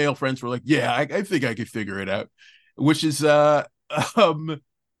of her male friends were like, "Yeah, I think I could figure it out," which is um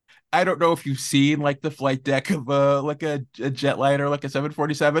I don't know if you've seen like the flight deck of like a jet liner, like a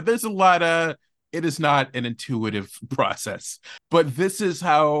 747. There's a lot of it is not an intuitive process. But this is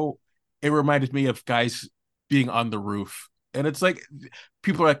how it reminded me of guys being on the roof. And it's like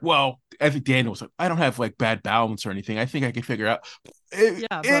people are like, well, I think Daniel was like, I don't have like bad balance or anything. I think I can figure it out. It,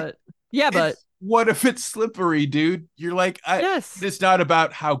 Yeah, it but yeah, but it's what if it's slippery, dude? You're like, yes. it's not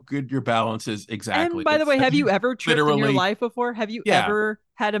about how good your balance is And exactly. by the It's way, that have you you ever tripped in your literally, life before? Have you yeah, ever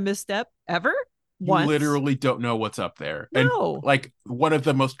had a misstep? Ever? you Once? literally don't know what's up there. And No. like one of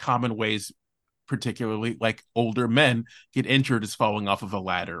the most common ways, particularly like older men get injured, is falling off of a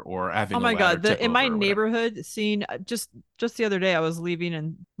ladder or Oh having a my ladder God. tip The in my over or whatever. neighborhood scene, just the other day I was leaving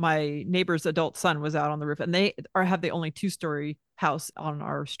and my neighbor's adult son was out on the roof, and they are have the only two-story house on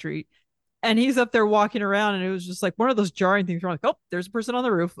our street. And he's up there walking around, and it was just like one of those jarring things where I'm like, oh, there's a person on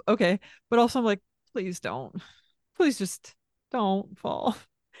the roof. Okay. But also I'm like, please don't. Please just don't fall.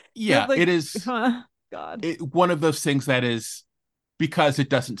 You have Yeah, like it is God. one of those things that is because it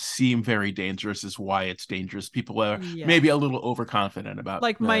doesn't seem very dangerous is why it's dangerous. People are Yeah. maybe a little overconfident about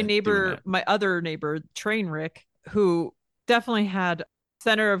Like my doing neighbor, that. my other neighbor, Train Rick, who definitely had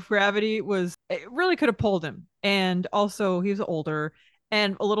center of gravity, was it really could have pulled him. And also he was older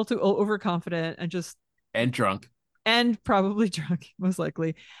and a little too overconfident and just And drunk. and probably drunk, most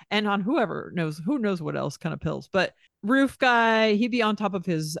likely. And on who knows what else kind of pills. But roof guy, he'd be on top of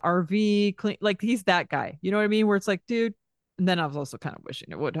his RV, clean, like he's that guy. You know what I mean? Where it's like, dude. And then I was also kind of wishing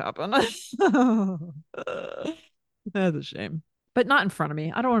it would happen. That's a shame. But not in front of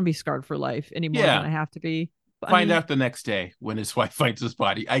me. I don't want to be scarred for life any more than Yeah. I have to be. I Find mean, out the next day when his wife finds his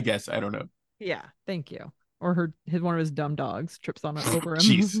body. I guess. I don't know. yeah, thank you. Or his one of his dumb dogs trips on it over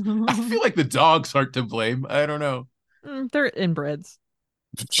Jeez. I feel him. like the dogs aren't to blame. I don't know. They're inbreds.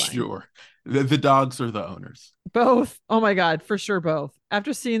 It's fine. Sure. The dogs are the owners. Both. Oh my god, for sure both.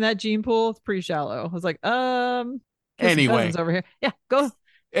 After seeing that gene pool, it's pretty shallow. I was like, kissing cousins Anyway, over here. Yeah, go.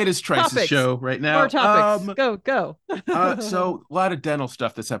 It is Trice's Topics. show right More now. topics. Go, go. So a lot of dental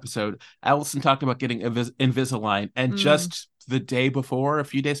stuff this episode. Allison talked about getting Invisalign, and Mm. just the day before, a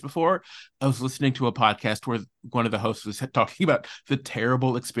few days before, I was listening to a podcast where one of the hosts was talking about the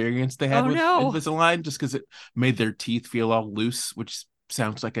terrible experience they had Oh with no. Invisalign, just because it made their teeth feel all loose, which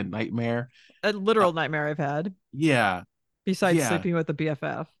sounds like a nightmare. A Uh, literal nightmare I've had, yeah, besides yeah. sleeping with the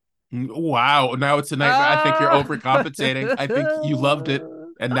BFF. Wow, now it's a nightmare. I think you're Ah! overcompensating. I think you loved it,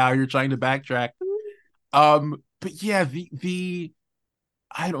 and now you're trying to backtrack. But yeah, the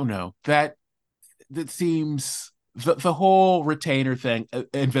I don't know, that seems the whole retainer thing,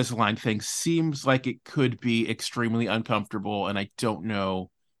 Invisalign thing, seems like it could be extremely uncomfortable, and I don't know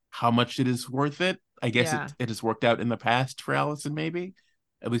how much it is worth it. I guess Yeah. it has worked out in the past for Allison, maybe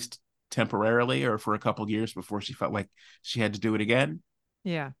at least temporarily, or for a couple years before she felt like she had to do it again.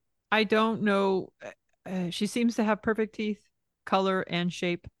 Yeah. I don't know. She seems to have perfect teeth, color and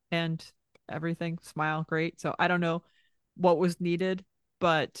shape and everything. Smile, great. So I don't know what was needed,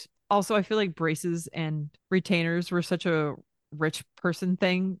 but also I feel like braces and retainers were such a rich person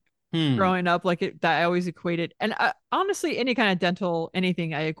thing Hmm. growing up. Like that I always equated, and honestly, any kind of dental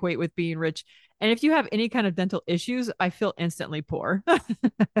anything I equate with being rich. And if you have any kind of dental issues, I feel instantly poor.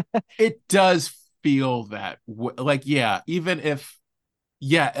 It does feel that like, yeah, even if,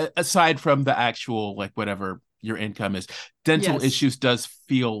 yeah, aside from the actual, like, whatever your income is, dental Yes. issues does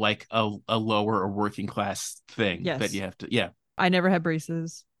feel like a lower or working class thing that Yes. you have to, yeah. I never had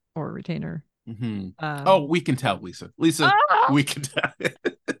braces or retainer. Hmm. Oh, Um, we can tell, Lisa, ah! we can tell.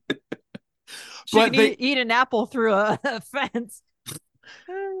 She But can eat an apple through a fence.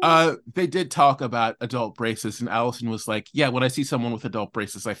 they did talk about adult braces, and Allison was like, yeah, when I see someone with adult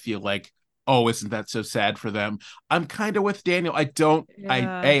braces, I feel like, oh, isn't that so sad for them? I'm kind of with Daniel. I don't,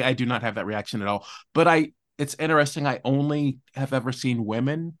 Yeah. I do not have that reaction at all, but it's interesting, I only have ever seen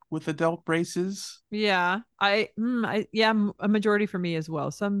women with adult braces. Yeah. Yeah, a majority for me as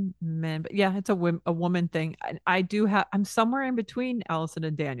well. Some men, but yeah, it's a woman thing. I do have, I'm somewhere in between Allison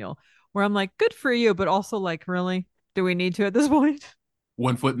and Daniel where I'm like, good for you, but also like, really? Do we need to at this point?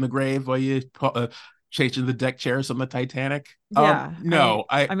 One foot in the grave while you changing the deck chairs on the Titanic. Yeah. No,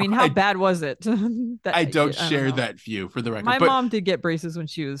 I mean, how bad was it? That I don't I don't share know. that view, for the record, My but mom did get braces when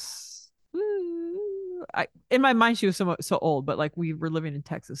she was in my mind she was so old, but like we were living in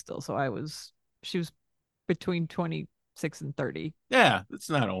Texas still, so she was between 26 and 30. yeah, it's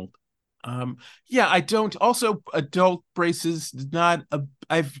not old. Yeah, I don't. Also, adult braces, not a.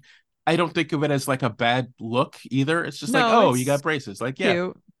 I don't think of it as like a bad look either. It's just like, No, oh, you got it's braces. Like, yeah,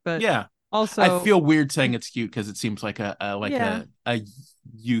 cute, but yeah. I also feel weird saying it's cute because it seems like yeah, a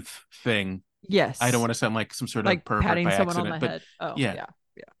youth thing. I don't yes, want to sound like some sort of like pervert patting by someone on accident, the but head. Oh, yeah, yeah.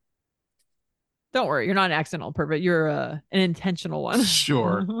 Yeah. Don't worry, you're not an accidental pervert. You're an intentional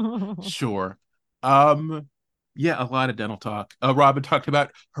sure, one. sure. Um, yeah, a lot of dental talk. Robin talked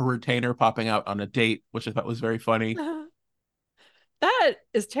about her retainer popping out on a date, which I thought was very funny. That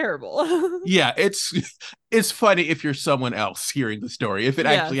is terrible. Yeah, it's funny if you're someone else hearing the story. If it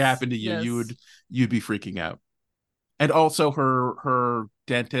actually Yes, happened to you, yes. you'd be freaking out. And also her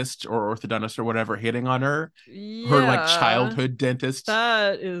dentist or orthodontist or whatever hitting on her like Yeah. childhood dentist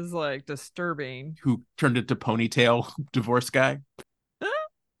That is like disturbing. who turned into ponytail divorce guy.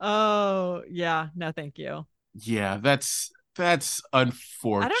 Oh, yeah. No, thank you. Yeah, that's I don't know if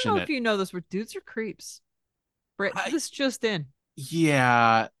unfortunate. you know this, but dudes are creeps. Brett, I, this just in.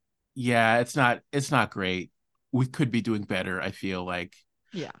 yeah, yeah, it's not great. We could be doing better, I feel like.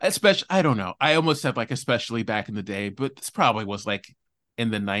 Yeah. Especially, I don't know. I almost said like especially back in the day, but this probably was like in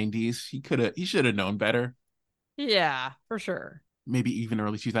the 90s. He should have known better. Yeah, for sure. Maybe even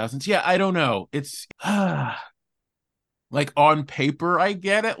early 2000s. Yeah, I don't know. It's like on paper I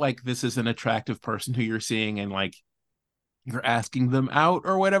get it. Like this is an attractive person who you're seeing and like you're asking them out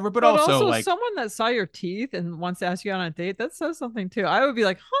or whatever, but But also also, like someone that saw your teeth and wants to ask you on a date, that says something too. I would be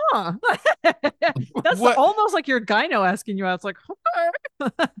like, huh. That's what. almost like your gyno asking you out. It's like,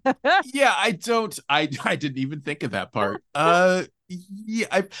 huh. Yeah, I didn't even think of that part.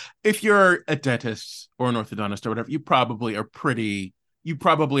 Yeah, if you're a dentist or an orthodontist or whatever, you probably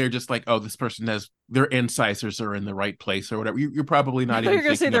are just like, oh, this person has their incisors are in the right place or whatever. You're probably I not thought you even were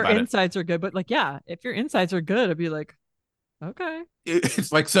going to say thinking their about it. insides are good, but like, yeah, if your insides are good, I'd be like, okay.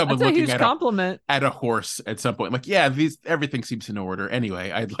 It's like someone That's a looking huge compliment. at a horse at some point. Like, yeah, these everything seems in order.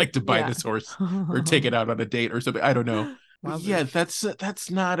 Anyway, I'd like to buy Yeah. this horse or take it out on a date or something. I don't know. But yeah, Wowzers.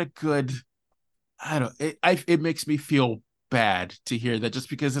 that's not a good. I don't. It makes me feel bad to hear that, just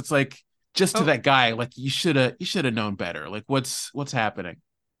because it's like, just to Oh, that guy, like you should have known better. Like what's happening?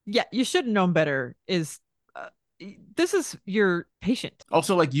 yeah, you should have known better is this is your patient.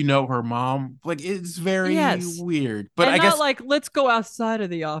 Also, like, her mom. Like, it's very Yes. weird. But And I not guess like, let's go outside of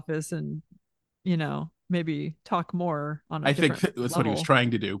the office and, maybe talk more on a I think different that's what he was level.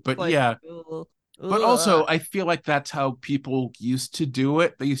 trying to do. It's But like, yeah. ugh, But ugh, also, I feel like that's how people used to do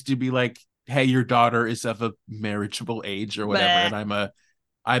it. They used to be like, "Hey, your daughter is of a marriageable age or whatever, bleh. and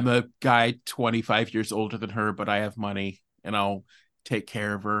I'm a guy 25 years older than her, but I have money and I'll take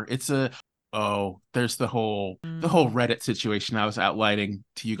care of her." There's the whole Mm. Reddit situation I was outlining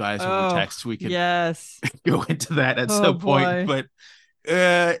to you guys over Oh, text. We could yes. go into that at Oh some point, boy. but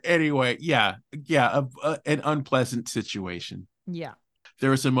anyway, yeah, yeah, an unpleasant situation. Yeah. There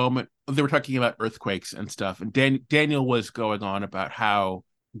was a moment they were talking about earthquakes and stuff, and Daniel was going on about how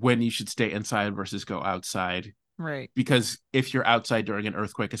when you should stay inside versus go outside, Right. because if you're outside during an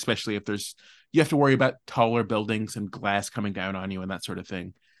earthquake, especially if you have to worry about taller buildings and glass coming down on you and that sort of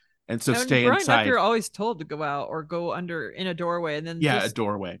thing. And so And stay growing up, inside. you're always told to go out or go under in a doorway. And then Yeah, a just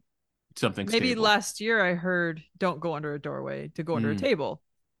doorway, something maybe stable. last year, I heard don't go under a doorway, to go under a Mm, table.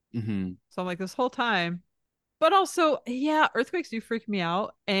 hmm. So I'm like, this whole time. But also, yeah, earthquakes do freak me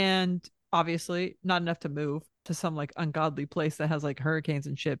out. And obviously, not enough to move to some like ungodly place that has like hurricanes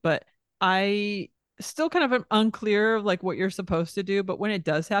and shit. But I still kind of am unclear of like what you're supposed to do. But when it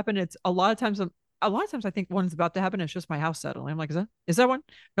does happen, it's a lot of times I think one's about to happen. It's just my house settling. I'm like, is that one?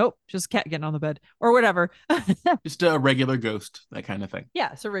 Nope, just a cat getting on the bed or whatever. Just a regular ghost, that kind of thing.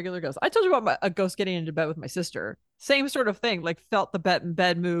 Yeah, it's a regular ghost. I told you about a ghost getting into bed with my sister. Same sort of thing. Like felt the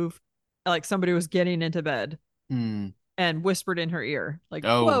bed move, like somebody was getting into bed Mm. and whispered in her ear, like,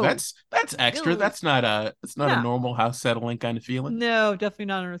 Oh, "Whoa, that's extra. ew." That's not a Yeah, normal house settling kind of feeling. no, definitely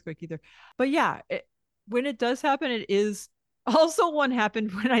not an earthquake either. But yeah, when it does happen, it is. Also, one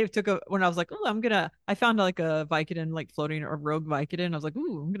happened when I was like, oh, I found like a Vicodin like floating or rogue Vicodin. I was like,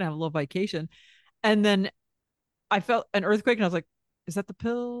 ooh, I'm gonna have a little vacation, and then I felt an earthquake, and I was like, is that the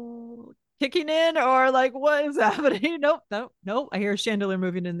pill kicking in, or like what is happening? Nope, nope, nope. I hear a chandelier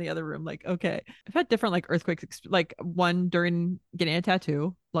moving in the other room. Like, okay. I've had different like earthquakes, like one during getting a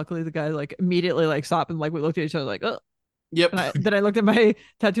tattoo. Luckily, the guy like immediately like stopped and like we looked at each other like, oh. Yep. And then I looked at my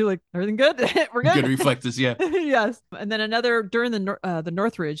tattoo like, everything good? We're Good good. reflexes, yeah. Yes. And then another during the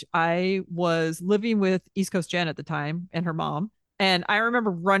Northridge, I was living with East Coast Jen at the time and her mom. And I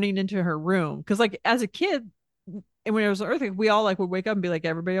remember running into her room because, like, as a kid, and when it was an earthquake, we all like would wake up and be like,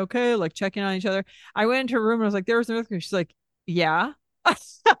 "Everybody okay?" Like checking on each other. I went into her room and I was like, "There was an earthquake." She's like, "Yeah,"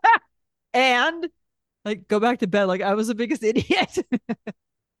 and like go back to bed. Like I was the biggest idiot.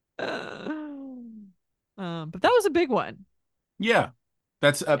 But that was a big one. Yeah.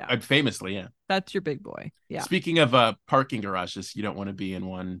 That's Yeah, famously, yeah. that's your big boy. Yeah. Speaking of parking garages, you don't want to be in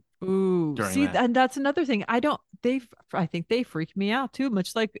one Ooh, during see, that. and that's another thing. I think they freak me out too.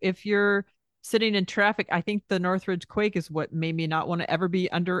 Much like if you're sitting in traffic, I think the Northridge quake is what made me not want to ever be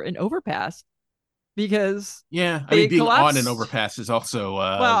under an overpass because Yeah, I mean, they being on an collapsed. overpass is also Well,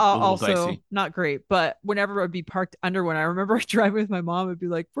 a little also dicey. not great, but whenever I'd be parked under one, I remember driving with my mom, it'd be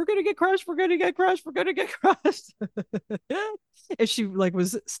like, "We're gonna get crushed, we're gonna get crushed, we're gonna get crushed." If she like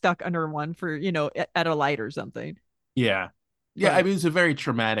was stuck under one for at a light or something. Yeah. Yeah, I But mean, it's a very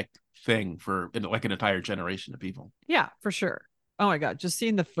traumatic thing for like an entire generation of people. yeah, for sure. Oh my god, just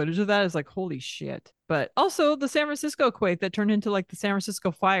seeing the footage of that is like holy shit. But also the San Francisco quake that turned into like the San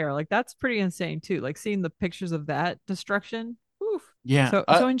Francisco fire, like that's pretty insane too. Like seeing the pictures of that destruction. Oof. Yeah. So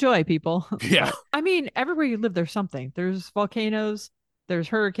enjoy people. Yeah. But I mean, everywhere you live, there's something. There's volcanoes, there's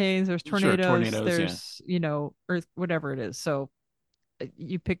hurricanes, there's Sure, tornadoes, tornadoes, yeah. there's earth, whatever it is. So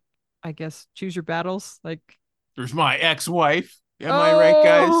you pick, I guess, choose your battles. Like, There's my ex-wife. Am I right,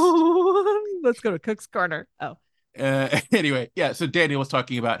 guys? oh, let's go to Cook's Corner. Oh, Anyway, yeah. So Daniel was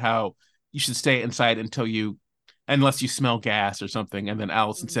talking about how you should stay inside unless you smell gas or something. And then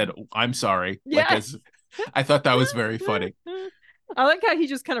Allison said, mm. "Oh, I'm sorry." Like, Yeah. as I thought that was very funny. I like how he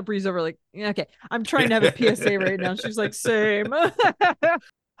just kind of breezes over, like, yeah, okay, I'm trying to have a PSA right now. She's like, same.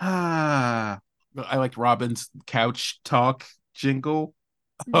 Ah, I liked Robin's couch talk jingle.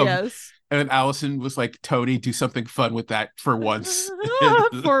 Um, Yes. and then Allison was like, "Tony, do something fun with that for once."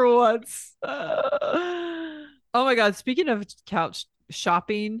 For once. Oh my God. Speaking of couch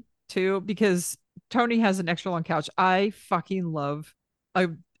shopping too, because Tony has an extra long couch. I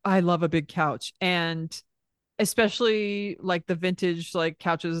I love a big couch. And especially like the vintage like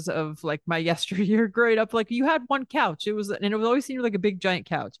couches of like my yesteryear growing up. Like you had one couch. It was always seemed like a big giant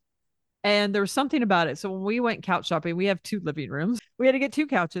couch. And there was something about it. So when we went couch shopping, we have two living rooms. We had to get two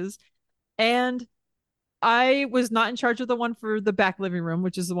couches. And I was not in charge of the one for the back living room,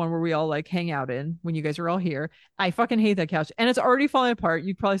 which is the one where we all like hang out in when you guys are all here. I fucking hate that couch, and it's already falling apart.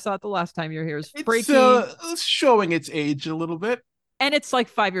 You probably saw it the last time you were here. It's It's breaking, showing its age a little bit. and it's like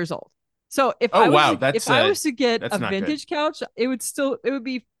 5 years old. So Oh wow, if I was to get that's a not good. vintage couch, it would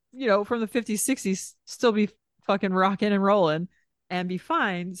be from the 50s, 60s, still be fucking rocking and rolling and be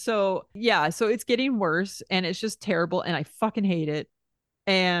fine. So yeah, so it's getting worse, and it's just terrible, and I fucking hate it.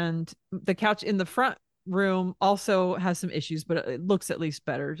 And the couch in the front room also has some issues, but it looks at least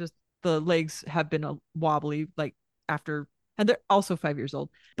better. Just the legs have been a wobbly like after, and they're also 5 years old,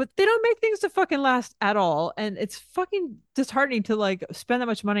 but they don't make things to fucking last at all. And it's fucking disheartening to like spend that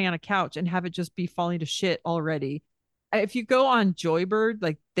much money on a couch and have it just be falling to shit already. If you go on Joybird,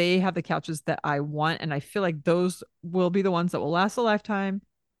 like they have the couches that I want, and I feel like those will be the ones that will last a lifetime.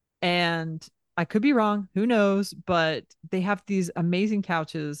 And I could be wrong, who knows, but they have these amazing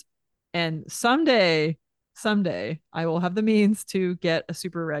couches, and someday I will have the means to get a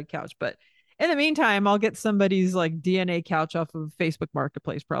super rad couch. But in the meantime, I'll get somebody's like DNA couch off of Facebook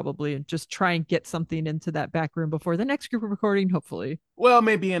Marketplace probably, and just try and get something into that back room before the next group recording, hopefully. Well,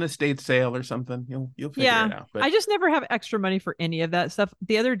 maybe an estate sale or something. You'll figure Yeah, it out. But I just never have extra money for any of that stuff.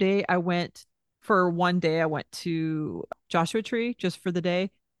 The other day for one day I went to Joshua Tree just for the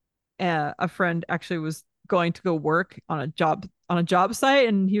day. A friend actually was going to go work on a job site,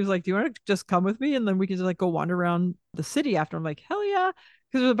 and he was like, "Do you want to just come with me, and then we can just like go wander around the city after?" I'm like, "Hell yeah!"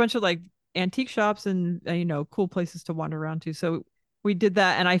 Because there's a bunch of like antique shops and cool places to wander around to. So we did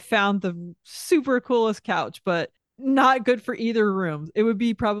that, and I found the super coolest couch, but not good for either room. It would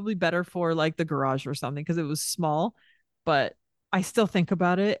be probably better for like the garage or something because it was small, but I still think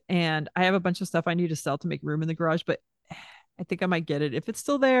about it, and I have a bunch of stuff I need to sell to make room in the garage, but I think I might get it if it's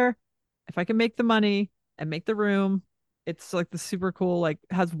still there. If I can make the money and make the room, it's like the super cool, like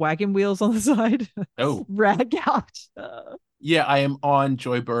has wagon wheels on the side, oh rag couch. yeah, I am on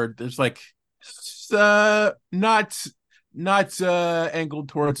Joybird. There's like not angled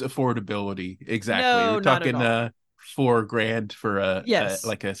towards affordability exactly. We're No, not at talking all. $4,000 for a Yes,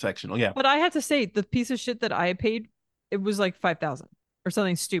 like a sectional. Yeah. but I had to say the piece of shit that I paid, it was like 5,000 or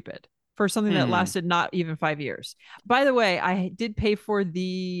something stupid for something that Hmm. lasted not even 5 years. By the way, I did pay for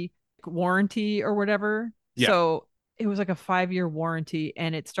the warranty or whatever, Yeah. so it was like a 5 year warranty,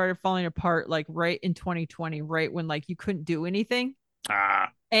 and it started falling apart like right in 2020, right when like you couldn't do anything. Ah.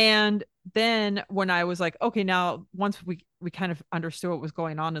 And then when I was like, okay, now once we kind of understood what was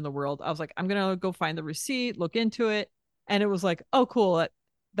going on in the world, I was like, I'm gonna go find the receipt, look into it, and it was like, oh, cool,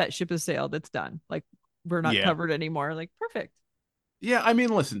 that ship has sailed, it's done. Like we're not Yeah. covered anymore. Like perfect. Yeah. I mean,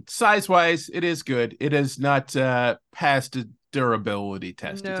 listen, size wise, it is good. It is not past a durability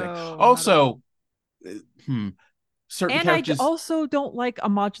test. Exactly. No, not at all. Also, uh, hmm, certain And couches. also don't like a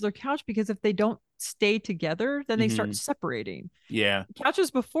modular couch because if they don't stay together, then they start Hmm. separating. Yeah.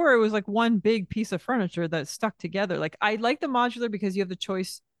 Couches before, it was like one big piece of furniture that stuck together. Like I like the modular because you have the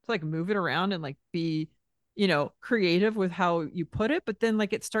choice to like move it around and like be, creative with how you put it, but then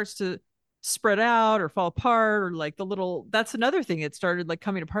like it starts to spread out or fall apart, or like that's another thing. It started like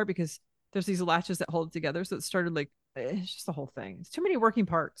coming apart because there's these latches that hold it together. So it started like it's just the whole thing. It's too many working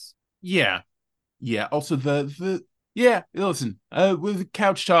parts. Yeah. Yeah. Also, the yeah. Listen, with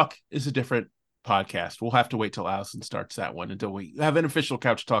couch talk is a different podcast. We'll have to wait till Allison starts that one until we have an official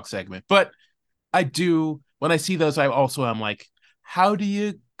couch talk segment. But I do when I see those, I'm like, how do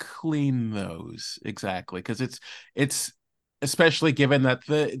you clean those exactly? Because it's especially given that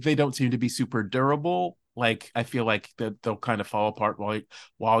they don't seem to be super durable. Like I feel like they'll kind of fall apart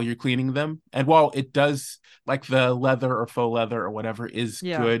while you're cleaning them. And while it does, like the leather or faux leather or whatever is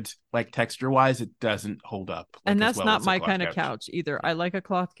Yeah. good, like texture wise, it doesn't hold up And like as that's well not as a my cloth kind of couch. couch either. Yeah. I like a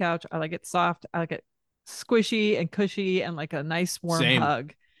cloth couch. I like it soft. I like it squishy and cushy and like a nice warm Same.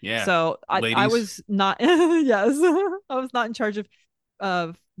 hug. Yeah. So I Ladies. was not yes, I was not in charge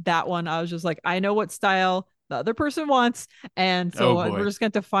of that one. I was just like, I know what style the other person wants, and Oh so we're boy. just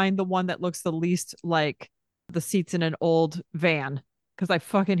going to find the one that looks the least like the seats in an old van, because I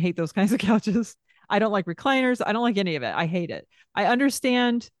fucking hate those kinds of couches. I don't like recliners. I don't like any of it. I hate it. I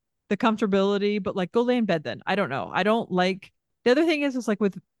understand the comfortability, but like go lay in bed then. I don't know. I don't like the other thing is like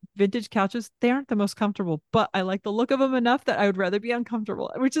with vintage couches, they aren't the most comfortable, but I like the look of them enough that I would rather be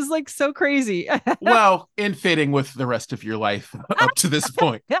uncomfortable, which is like so crazy. Well, in fitting with the rest of your life up to this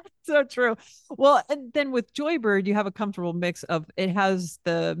point. That's so true. Well, and then with Joybird, you have a comfortable mix of it has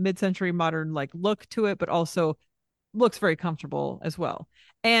the mid-century modern like look to it, but also looks very comfortable as well,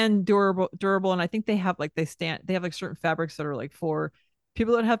 and durable. And I think they have like certain fabrics that are like for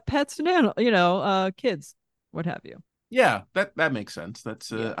people that have pets and kids, what have you. Yeah, that makes sense.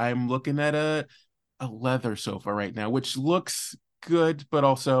 That's Yeah. I'm looking at a leather sofa right now, which looks good, but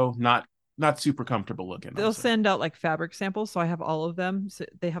also not super comfortable looking, I'll They'll say. send out like fabric samples, so I have all of them. So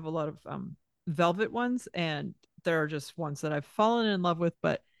they have a lot of velvet ones, and there are just ones that I've fallen in love with.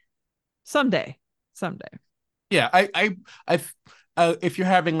 But someday, someday, Yeah, I if you're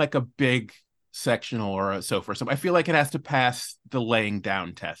having like a big sectional or a sofa or something, I feel like it has to pass the laying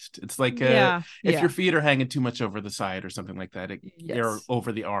down test. It's like yeah, if your yeah, feet are hanging too much over the side or something like that, or yes,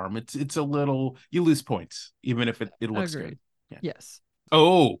 over the arm, it's a little, you lose points, even if it looks good. agreed. Yeah. Yes.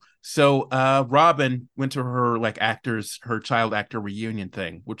 Oh, so Robin went to her like her child actor reunion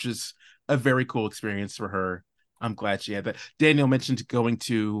thing, which is a very cool experience for her. I'm glad she had that. Daniel mentioned going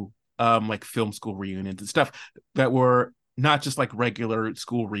to like film school reunions and stuff that were not just like regular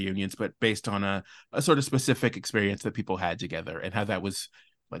school reunions, but based on a sort of specific experience that people had together, and how that was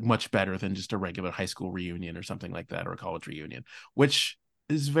like much better than just a regular high school reunion or something like that, or a college reunion, which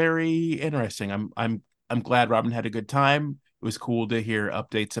is very interesting. I'm glad Robin had a good time. It was cool to hear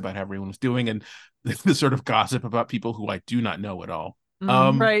updates about how everyone was doing, and the sort of gossip about people who I do not know at all.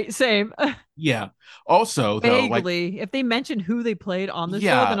 Right, same. Yeah. Also, though, like, Vaguely, if they mentioned who they played on the show,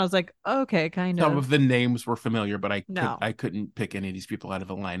 then yeah, I was like, okay, kind some of. of the names were familiar, but No. I couldn't pick any of these people out of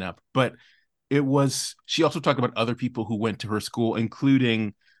the lineup. But it was, she also talked about other people who went to her school,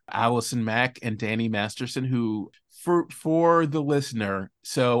 including Allison Mack and Danny Masterson, who for the listener,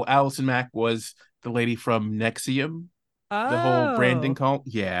 so Allison Mack was the lady from Nexium, the whole branding Oh, call.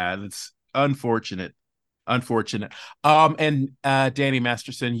 Yeah, that's unfortunate. Unfortunate. And Danny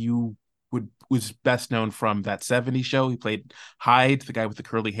Masterson, you would was best known from that 70s show. He played Hyde, the guy with the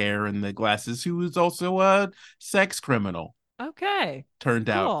curly hair and the glasses, who was also a sex criminal, okay. turned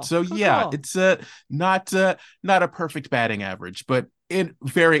out. Cool. So Cool. yeah, Cool. it's not not a perfect batting average, but it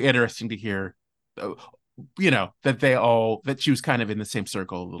very interesting to hear, uh, that that she was kind of in the same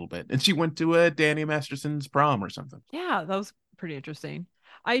circle a little bit, and she went to a Danny Masterson's prom or something. Yeah, that was pretty interesting.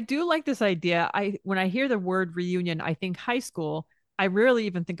 I do like this idea. I when I hear the word reunion, I think high school. I rarely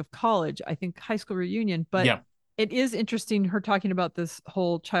even think of college. I think high school reunion, but Yeah. it is interesting her talking about this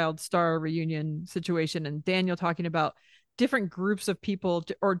whole child star reunion situation and Daniel talking about different groups of people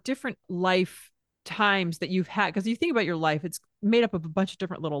or different life times that you've had because you think about your life, it's made up of a bunch of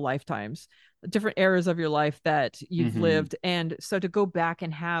different little lifetimes, different eras of your life that you've Hmm. lived. And so to go back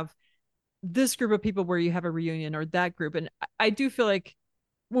and have this group of people where you have a reunion or that group. And I do feel like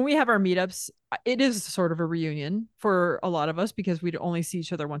when we have our meetups, it is sort of a reunion for a lot of us because we'd only see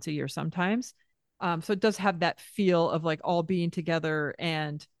each other once a year sometimes. So it does have that feel of like all being together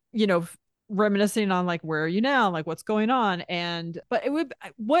and, you know, reminiscing on like, where are you now? Like, what's going on? And, but it would,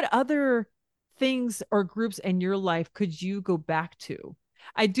 what other things or groups in your life could you go back to?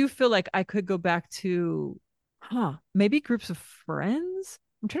 I do feel like I could go back to, maybe groups of friends.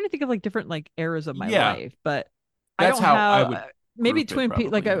 I'm trying to think of like different like eras of my Yeah, life, but I that's don't how I have would maybe group it Twin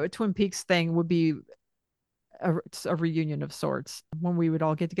Peaks, like probably. Yeah. a Twin Peaks thing would be a reunion of sorts when we would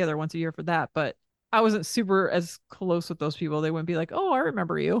all get together once a year for that. But I wasn't super as close with those people. They wouldn't be like, oh, I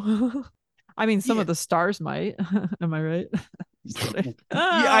remember you. I mean, some Yeah. of the stars might. Am I right? Just kidding. Yeah,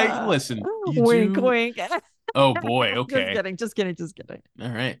 I listen, you Wink, do. wink. Oh boy, Just okay. kidding. Just kidding. Just kidding. All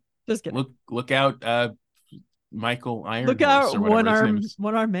right. Just kidding. Look out, Michael Look Ironhorse out, or whatever his name is.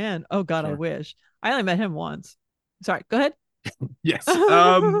 one arm man. Oh God, I Sure. wish. I only met him once. Sorry. Go ahead. Yes.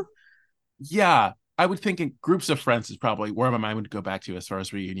 Yeah, I would think in groups of friends is probably where my mind would go back to as far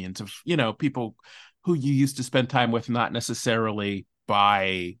as reunions of, people who you used to spend time with, not necessarily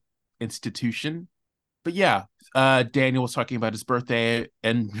by institution. But yeah, Daniel was talking about his birthday,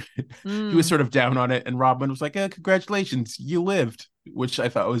 and he was Mm. sort of down on it, and Robin was like, congratulations, you lived, which I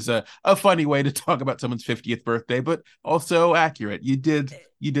thought was a funny way to talk about someone's 50th birthday, but also accurate. You did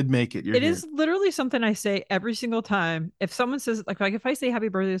make it. You're It here. is literally something I say every single time. If someone says like if I say happy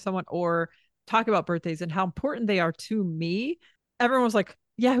birthday to someone or talk about birthdays and how important they are to me, everyone was like,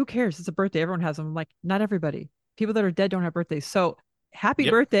 yeah, who cares? It's a birthday. Everyone has them. I'm like, not everybody. People that are dead don't have birthdays. So happy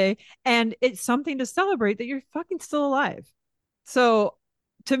Yep. birthday. And it's something to celebrate that you're fucking still alive. So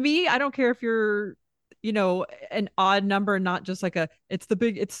to me, I don't care if you're, an odd number, not just like it's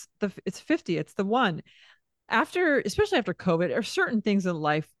 50, it's the one after, especially after COVID, are certain things in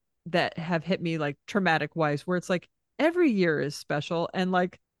life that have hit me like traumatic wise, where it's like every year is special. And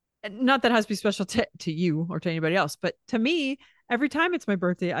like, not that it has to be special to you or to anybody else, but to me, every time it's my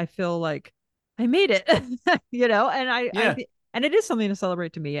birthday, I feel like I made it, and Yeah. and it is something to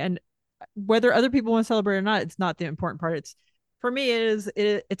celebrate to me. And whether other people want to celebrate or not, it's not the important part. It's for me,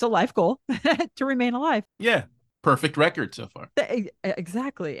 it's a life goal to remain alive. Yeah. Perfect record so far.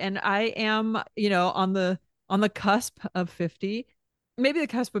 Exactly. And I am, on the cusp of 50. maybe the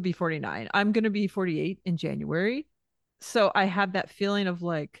cusp would be 49. I'm going to be 48 in January. So I have that feeling of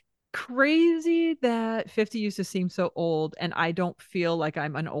like crazy that 50 used to seem so old and I don't feel like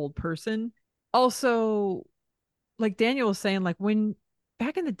I'm an old person. Also, like Daniel was saying, like when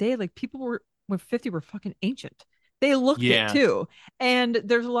back in the day, like people were when 50 were fucking ancient. They looked it Yeah, too. And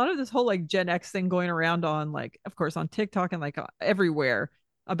there's a lot of this whole like Gen X thing going around on like, of course, on TikTok and like everywhere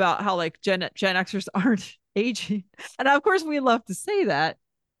about how like Gen Xers aren't aging. And of course we love to say that,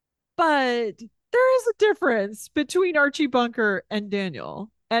 but there is a difference between Archie Bunker and Daniel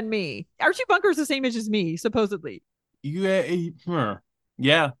and me. Archie Bunker is the same age as me, supposedly. yeah,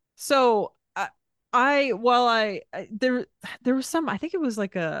 yeah, So while there was some, I think it was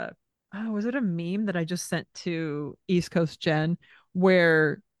like a, oh, was it a meme that I just sent to East Coast Gen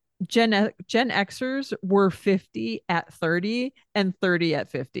where Gen Xers were 50 at 30 and 30 at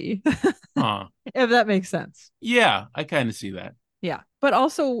 50, huh? if that makes sense. Yeah, I kind of see that. Yeah. But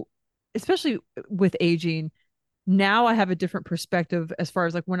also, especially with aging, now I have a different perspective as far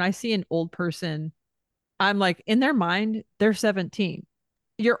as like when I see an old person, I'm like, in their mind, they're 17.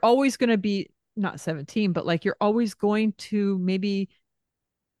 You're always going to be not 17, but like you're always going to maybe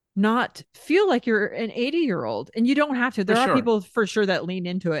not feel like you're an 80-year-old, and you don't have to. For There are sure. people for sure that lean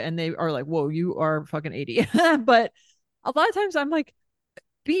into it and they are like, whoa, you are fucking 80. But a lot of times I'm like,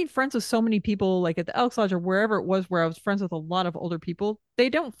 being friends with so many people, like at the Elks Lodge or wherever it was, where I was friends with a lot of older people, they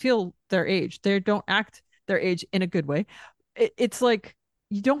don't feel their age. They don't act their age in a good way. It's like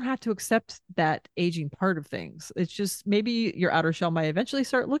you don't have to accept that aging part of things. It's just maybe your outer shell might eventually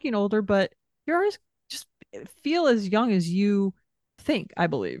start looking older, but you're always just feel as young as you think, I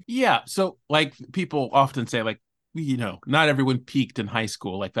believe. Yeah. So, like, people often say, like, not everyone peaked in high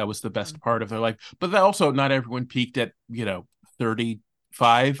school. Like, that was the best Mm. part of their life. But that also, not everyone peaked at,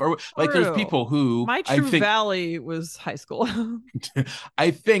 35, or like, there's True. people who My I true think, valley was high school.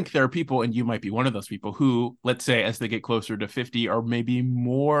 I think there are people, and you might be one of those people who, let's say, as they get closer to 50, are maybe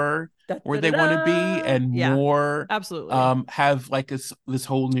more Da, where da, da, they want to be da. and Yeah, more absolutely. have like this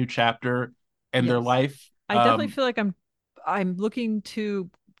whole new chapter in their Yes. life. I definitely feel like I'm looking to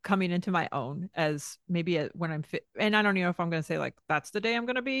coming into my own as maybe when I'm fit, and I don't know if I'm going to say like that's the day I'm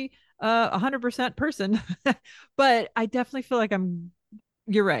going to be 100% person. But I definitely feel like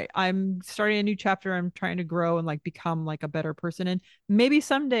you're right. I'm starting a new chapter. I'm trying to grow and like become like a better person, and maybe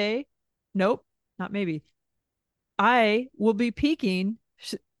someday, nope, not maybe, I will be peaking.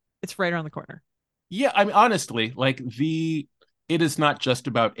 It's right around the corner. Yeah, I mean, honestly, like it is not just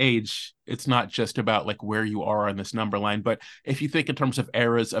about age. It's not just about like where you are on this number line. But if you think in terms of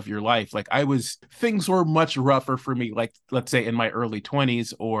eras of your life, like things were much rougher for me, like let's say in my early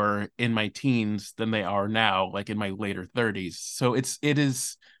 20s or in my teens than they are now, like in my later 30s. So it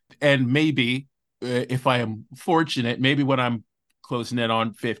is, and maybe if I am fortunate, maybe when I'm closing in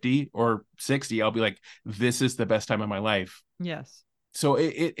on 50 or 60, I'll be like, this is the best time of my life. Yes. So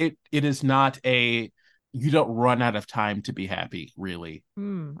it is not a, you don't run out of time to be happy, really.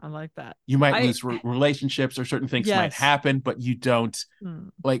 I like that. You might I lose relationships or certain things might yes. happen, but you don't,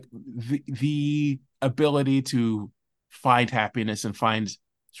 Mm, like, the ability to find happiness and find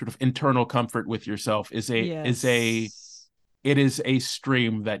sort of internal comfort with yourself yes. it is a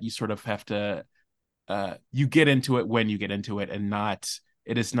stream that you sort of have to, you get into it when you get into it, and not,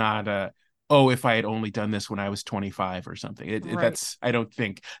 it is not a, oh, if I had only done this when I was 25 or something. Right. That's, I don't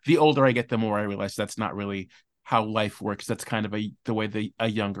think, the older I get, the more I realize that's not really how life works. That's kind of the way a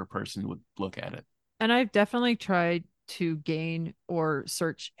younger person would look at it. And I've definitely tried to gain or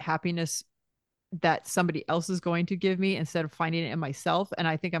search happiness that somebody else is going to give me instead of finding it in myself. And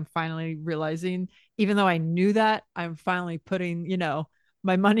I think I'm finally realizing, even though I knew that, I'm finally putting,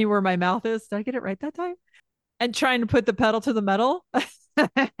 my money where my mouth is. Did I get it right that time? And trying to put the pedal to the metal.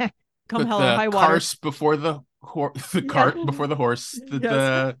 Come Put hell or the high water. cars before the Yeah. cart before the horse.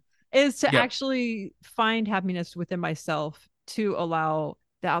 Yes. Is to Yeah, actually find happiness within myself to allow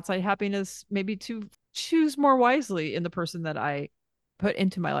the outside happiness maybe to choose more wisely in the person that I put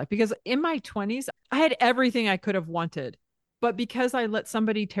into my life. Because in my 20s, I had everything I could have wanted. But because I let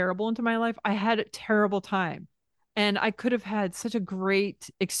somebody terrible into my life, I had a terrible time. And I could have had such a great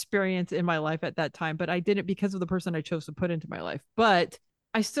experience in my life at that time, but I didn't because of the person I chose to put into my life. But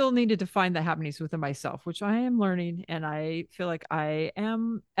I still needed to find that happiness within myself, which I am learning. And I feel like I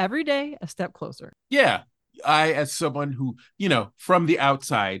am every day a step closer. yeah. I, as someone who, from the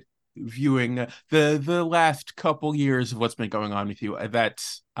outside viewing the last couple years of what's been going on with you, that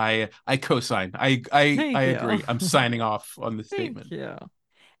I co-sign. I Thank you. agree. I'm signing off on the Thank statement. you.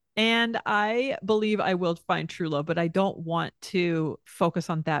 And I believe I will find true love, but I don't want to focus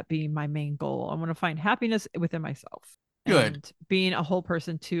on that being my main goal. I want to find happiness within myself. Good. and being a whole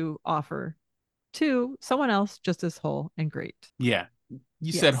person to offer to someone else just as whole and great. Yeah.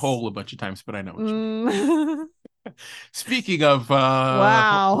 You said Yes. whole a bunch of times, but I know what you mean. Mm. Speaking of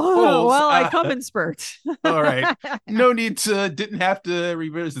Wow. holes, Well, I come in spurts. all right. No need to, didn't have to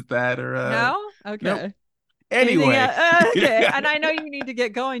revisit that or No? nope. Okay. Anything Anyway, okay. And I know you need to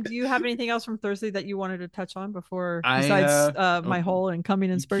get going. Do you have anything else from Thursday that you wanted to touch on before I besides oh, my hole and coming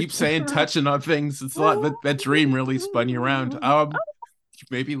in you keep spurts? saying touching on things. It's a lot that dream really spun you around.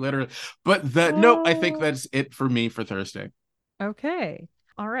 Maybe literally. But that nope, I think that's it for me for Thursday. Okay.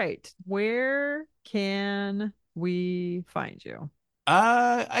 All right. Where can we find you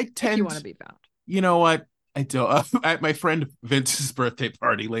I if you want to tend, be found? you know what? I don't at my friend Vince's birthday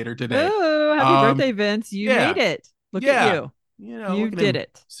party later today. Oh, happy birthday, Vince. You made Yeah, it. Look at yeah. you. You know, You look at did him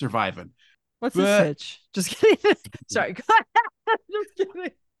it. surviving. What's his But hitch? Just kidding. Sorry. Just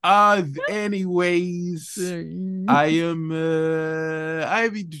kidding. anyways, I am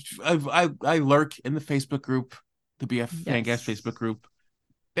I lurk in the Facebook group, the BF Fancast Facebook Yes. group,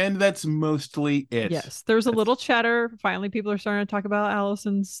 and that's mostly it. Yes. There's a That's little chatter. Finally, people are starting to talk about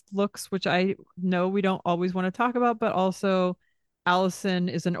Allison's looks, which I know we don't always want to talk about, but also Allison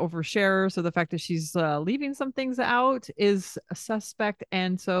is an oversharer. So the fact that she's leaving some things out is a suspect.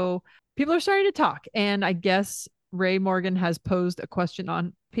 And so people are starting to talk. And I guess Ray Morgan has posed a question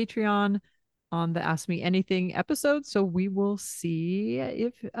on Patreon on the Ask Me Anything episode. So we will see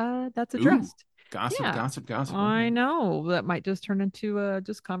if that's ooh, addressed. gossip, Yeah, gossip, gossip. I Okay. know that might just turn into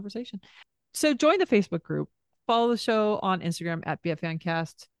just conversation. So join the Facebook group, follow the show on Instagram at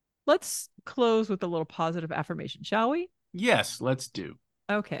BFFancast. Let's close with a little positive affirmation, shall we? Yes, let's do.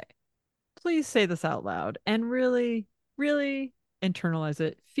 Okay. Please say this out loud and really, really internalize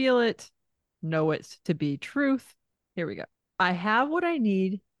it, feel it, know it to be truth. Here we go. I have what I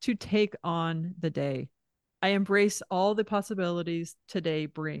need to take on the day. I embrace all the possibilities today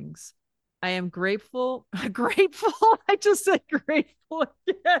brings. I am grateful. Grateful. I just said grateful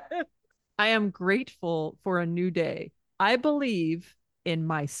again. I am grateful for a new day. I believe in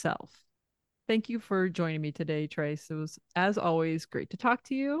myself. Thank you for joining me today, Trace. It was, as always, great to talk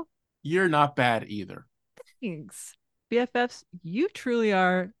to you. You're not bad either. Thanks. BFFs, you truly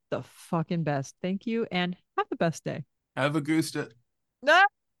are the fucking best. Thank you and have the best day. Have a goose. Ah!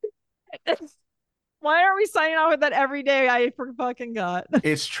 Why are we signing off with that every day? I fucking got.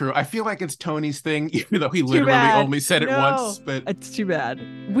 It's true. I feel like it's Tony's thing, even though he Too literally bad. only said it No, once. But it's too bad.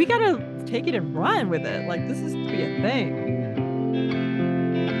 We gotta take it and run with it. Like this is to be a thing.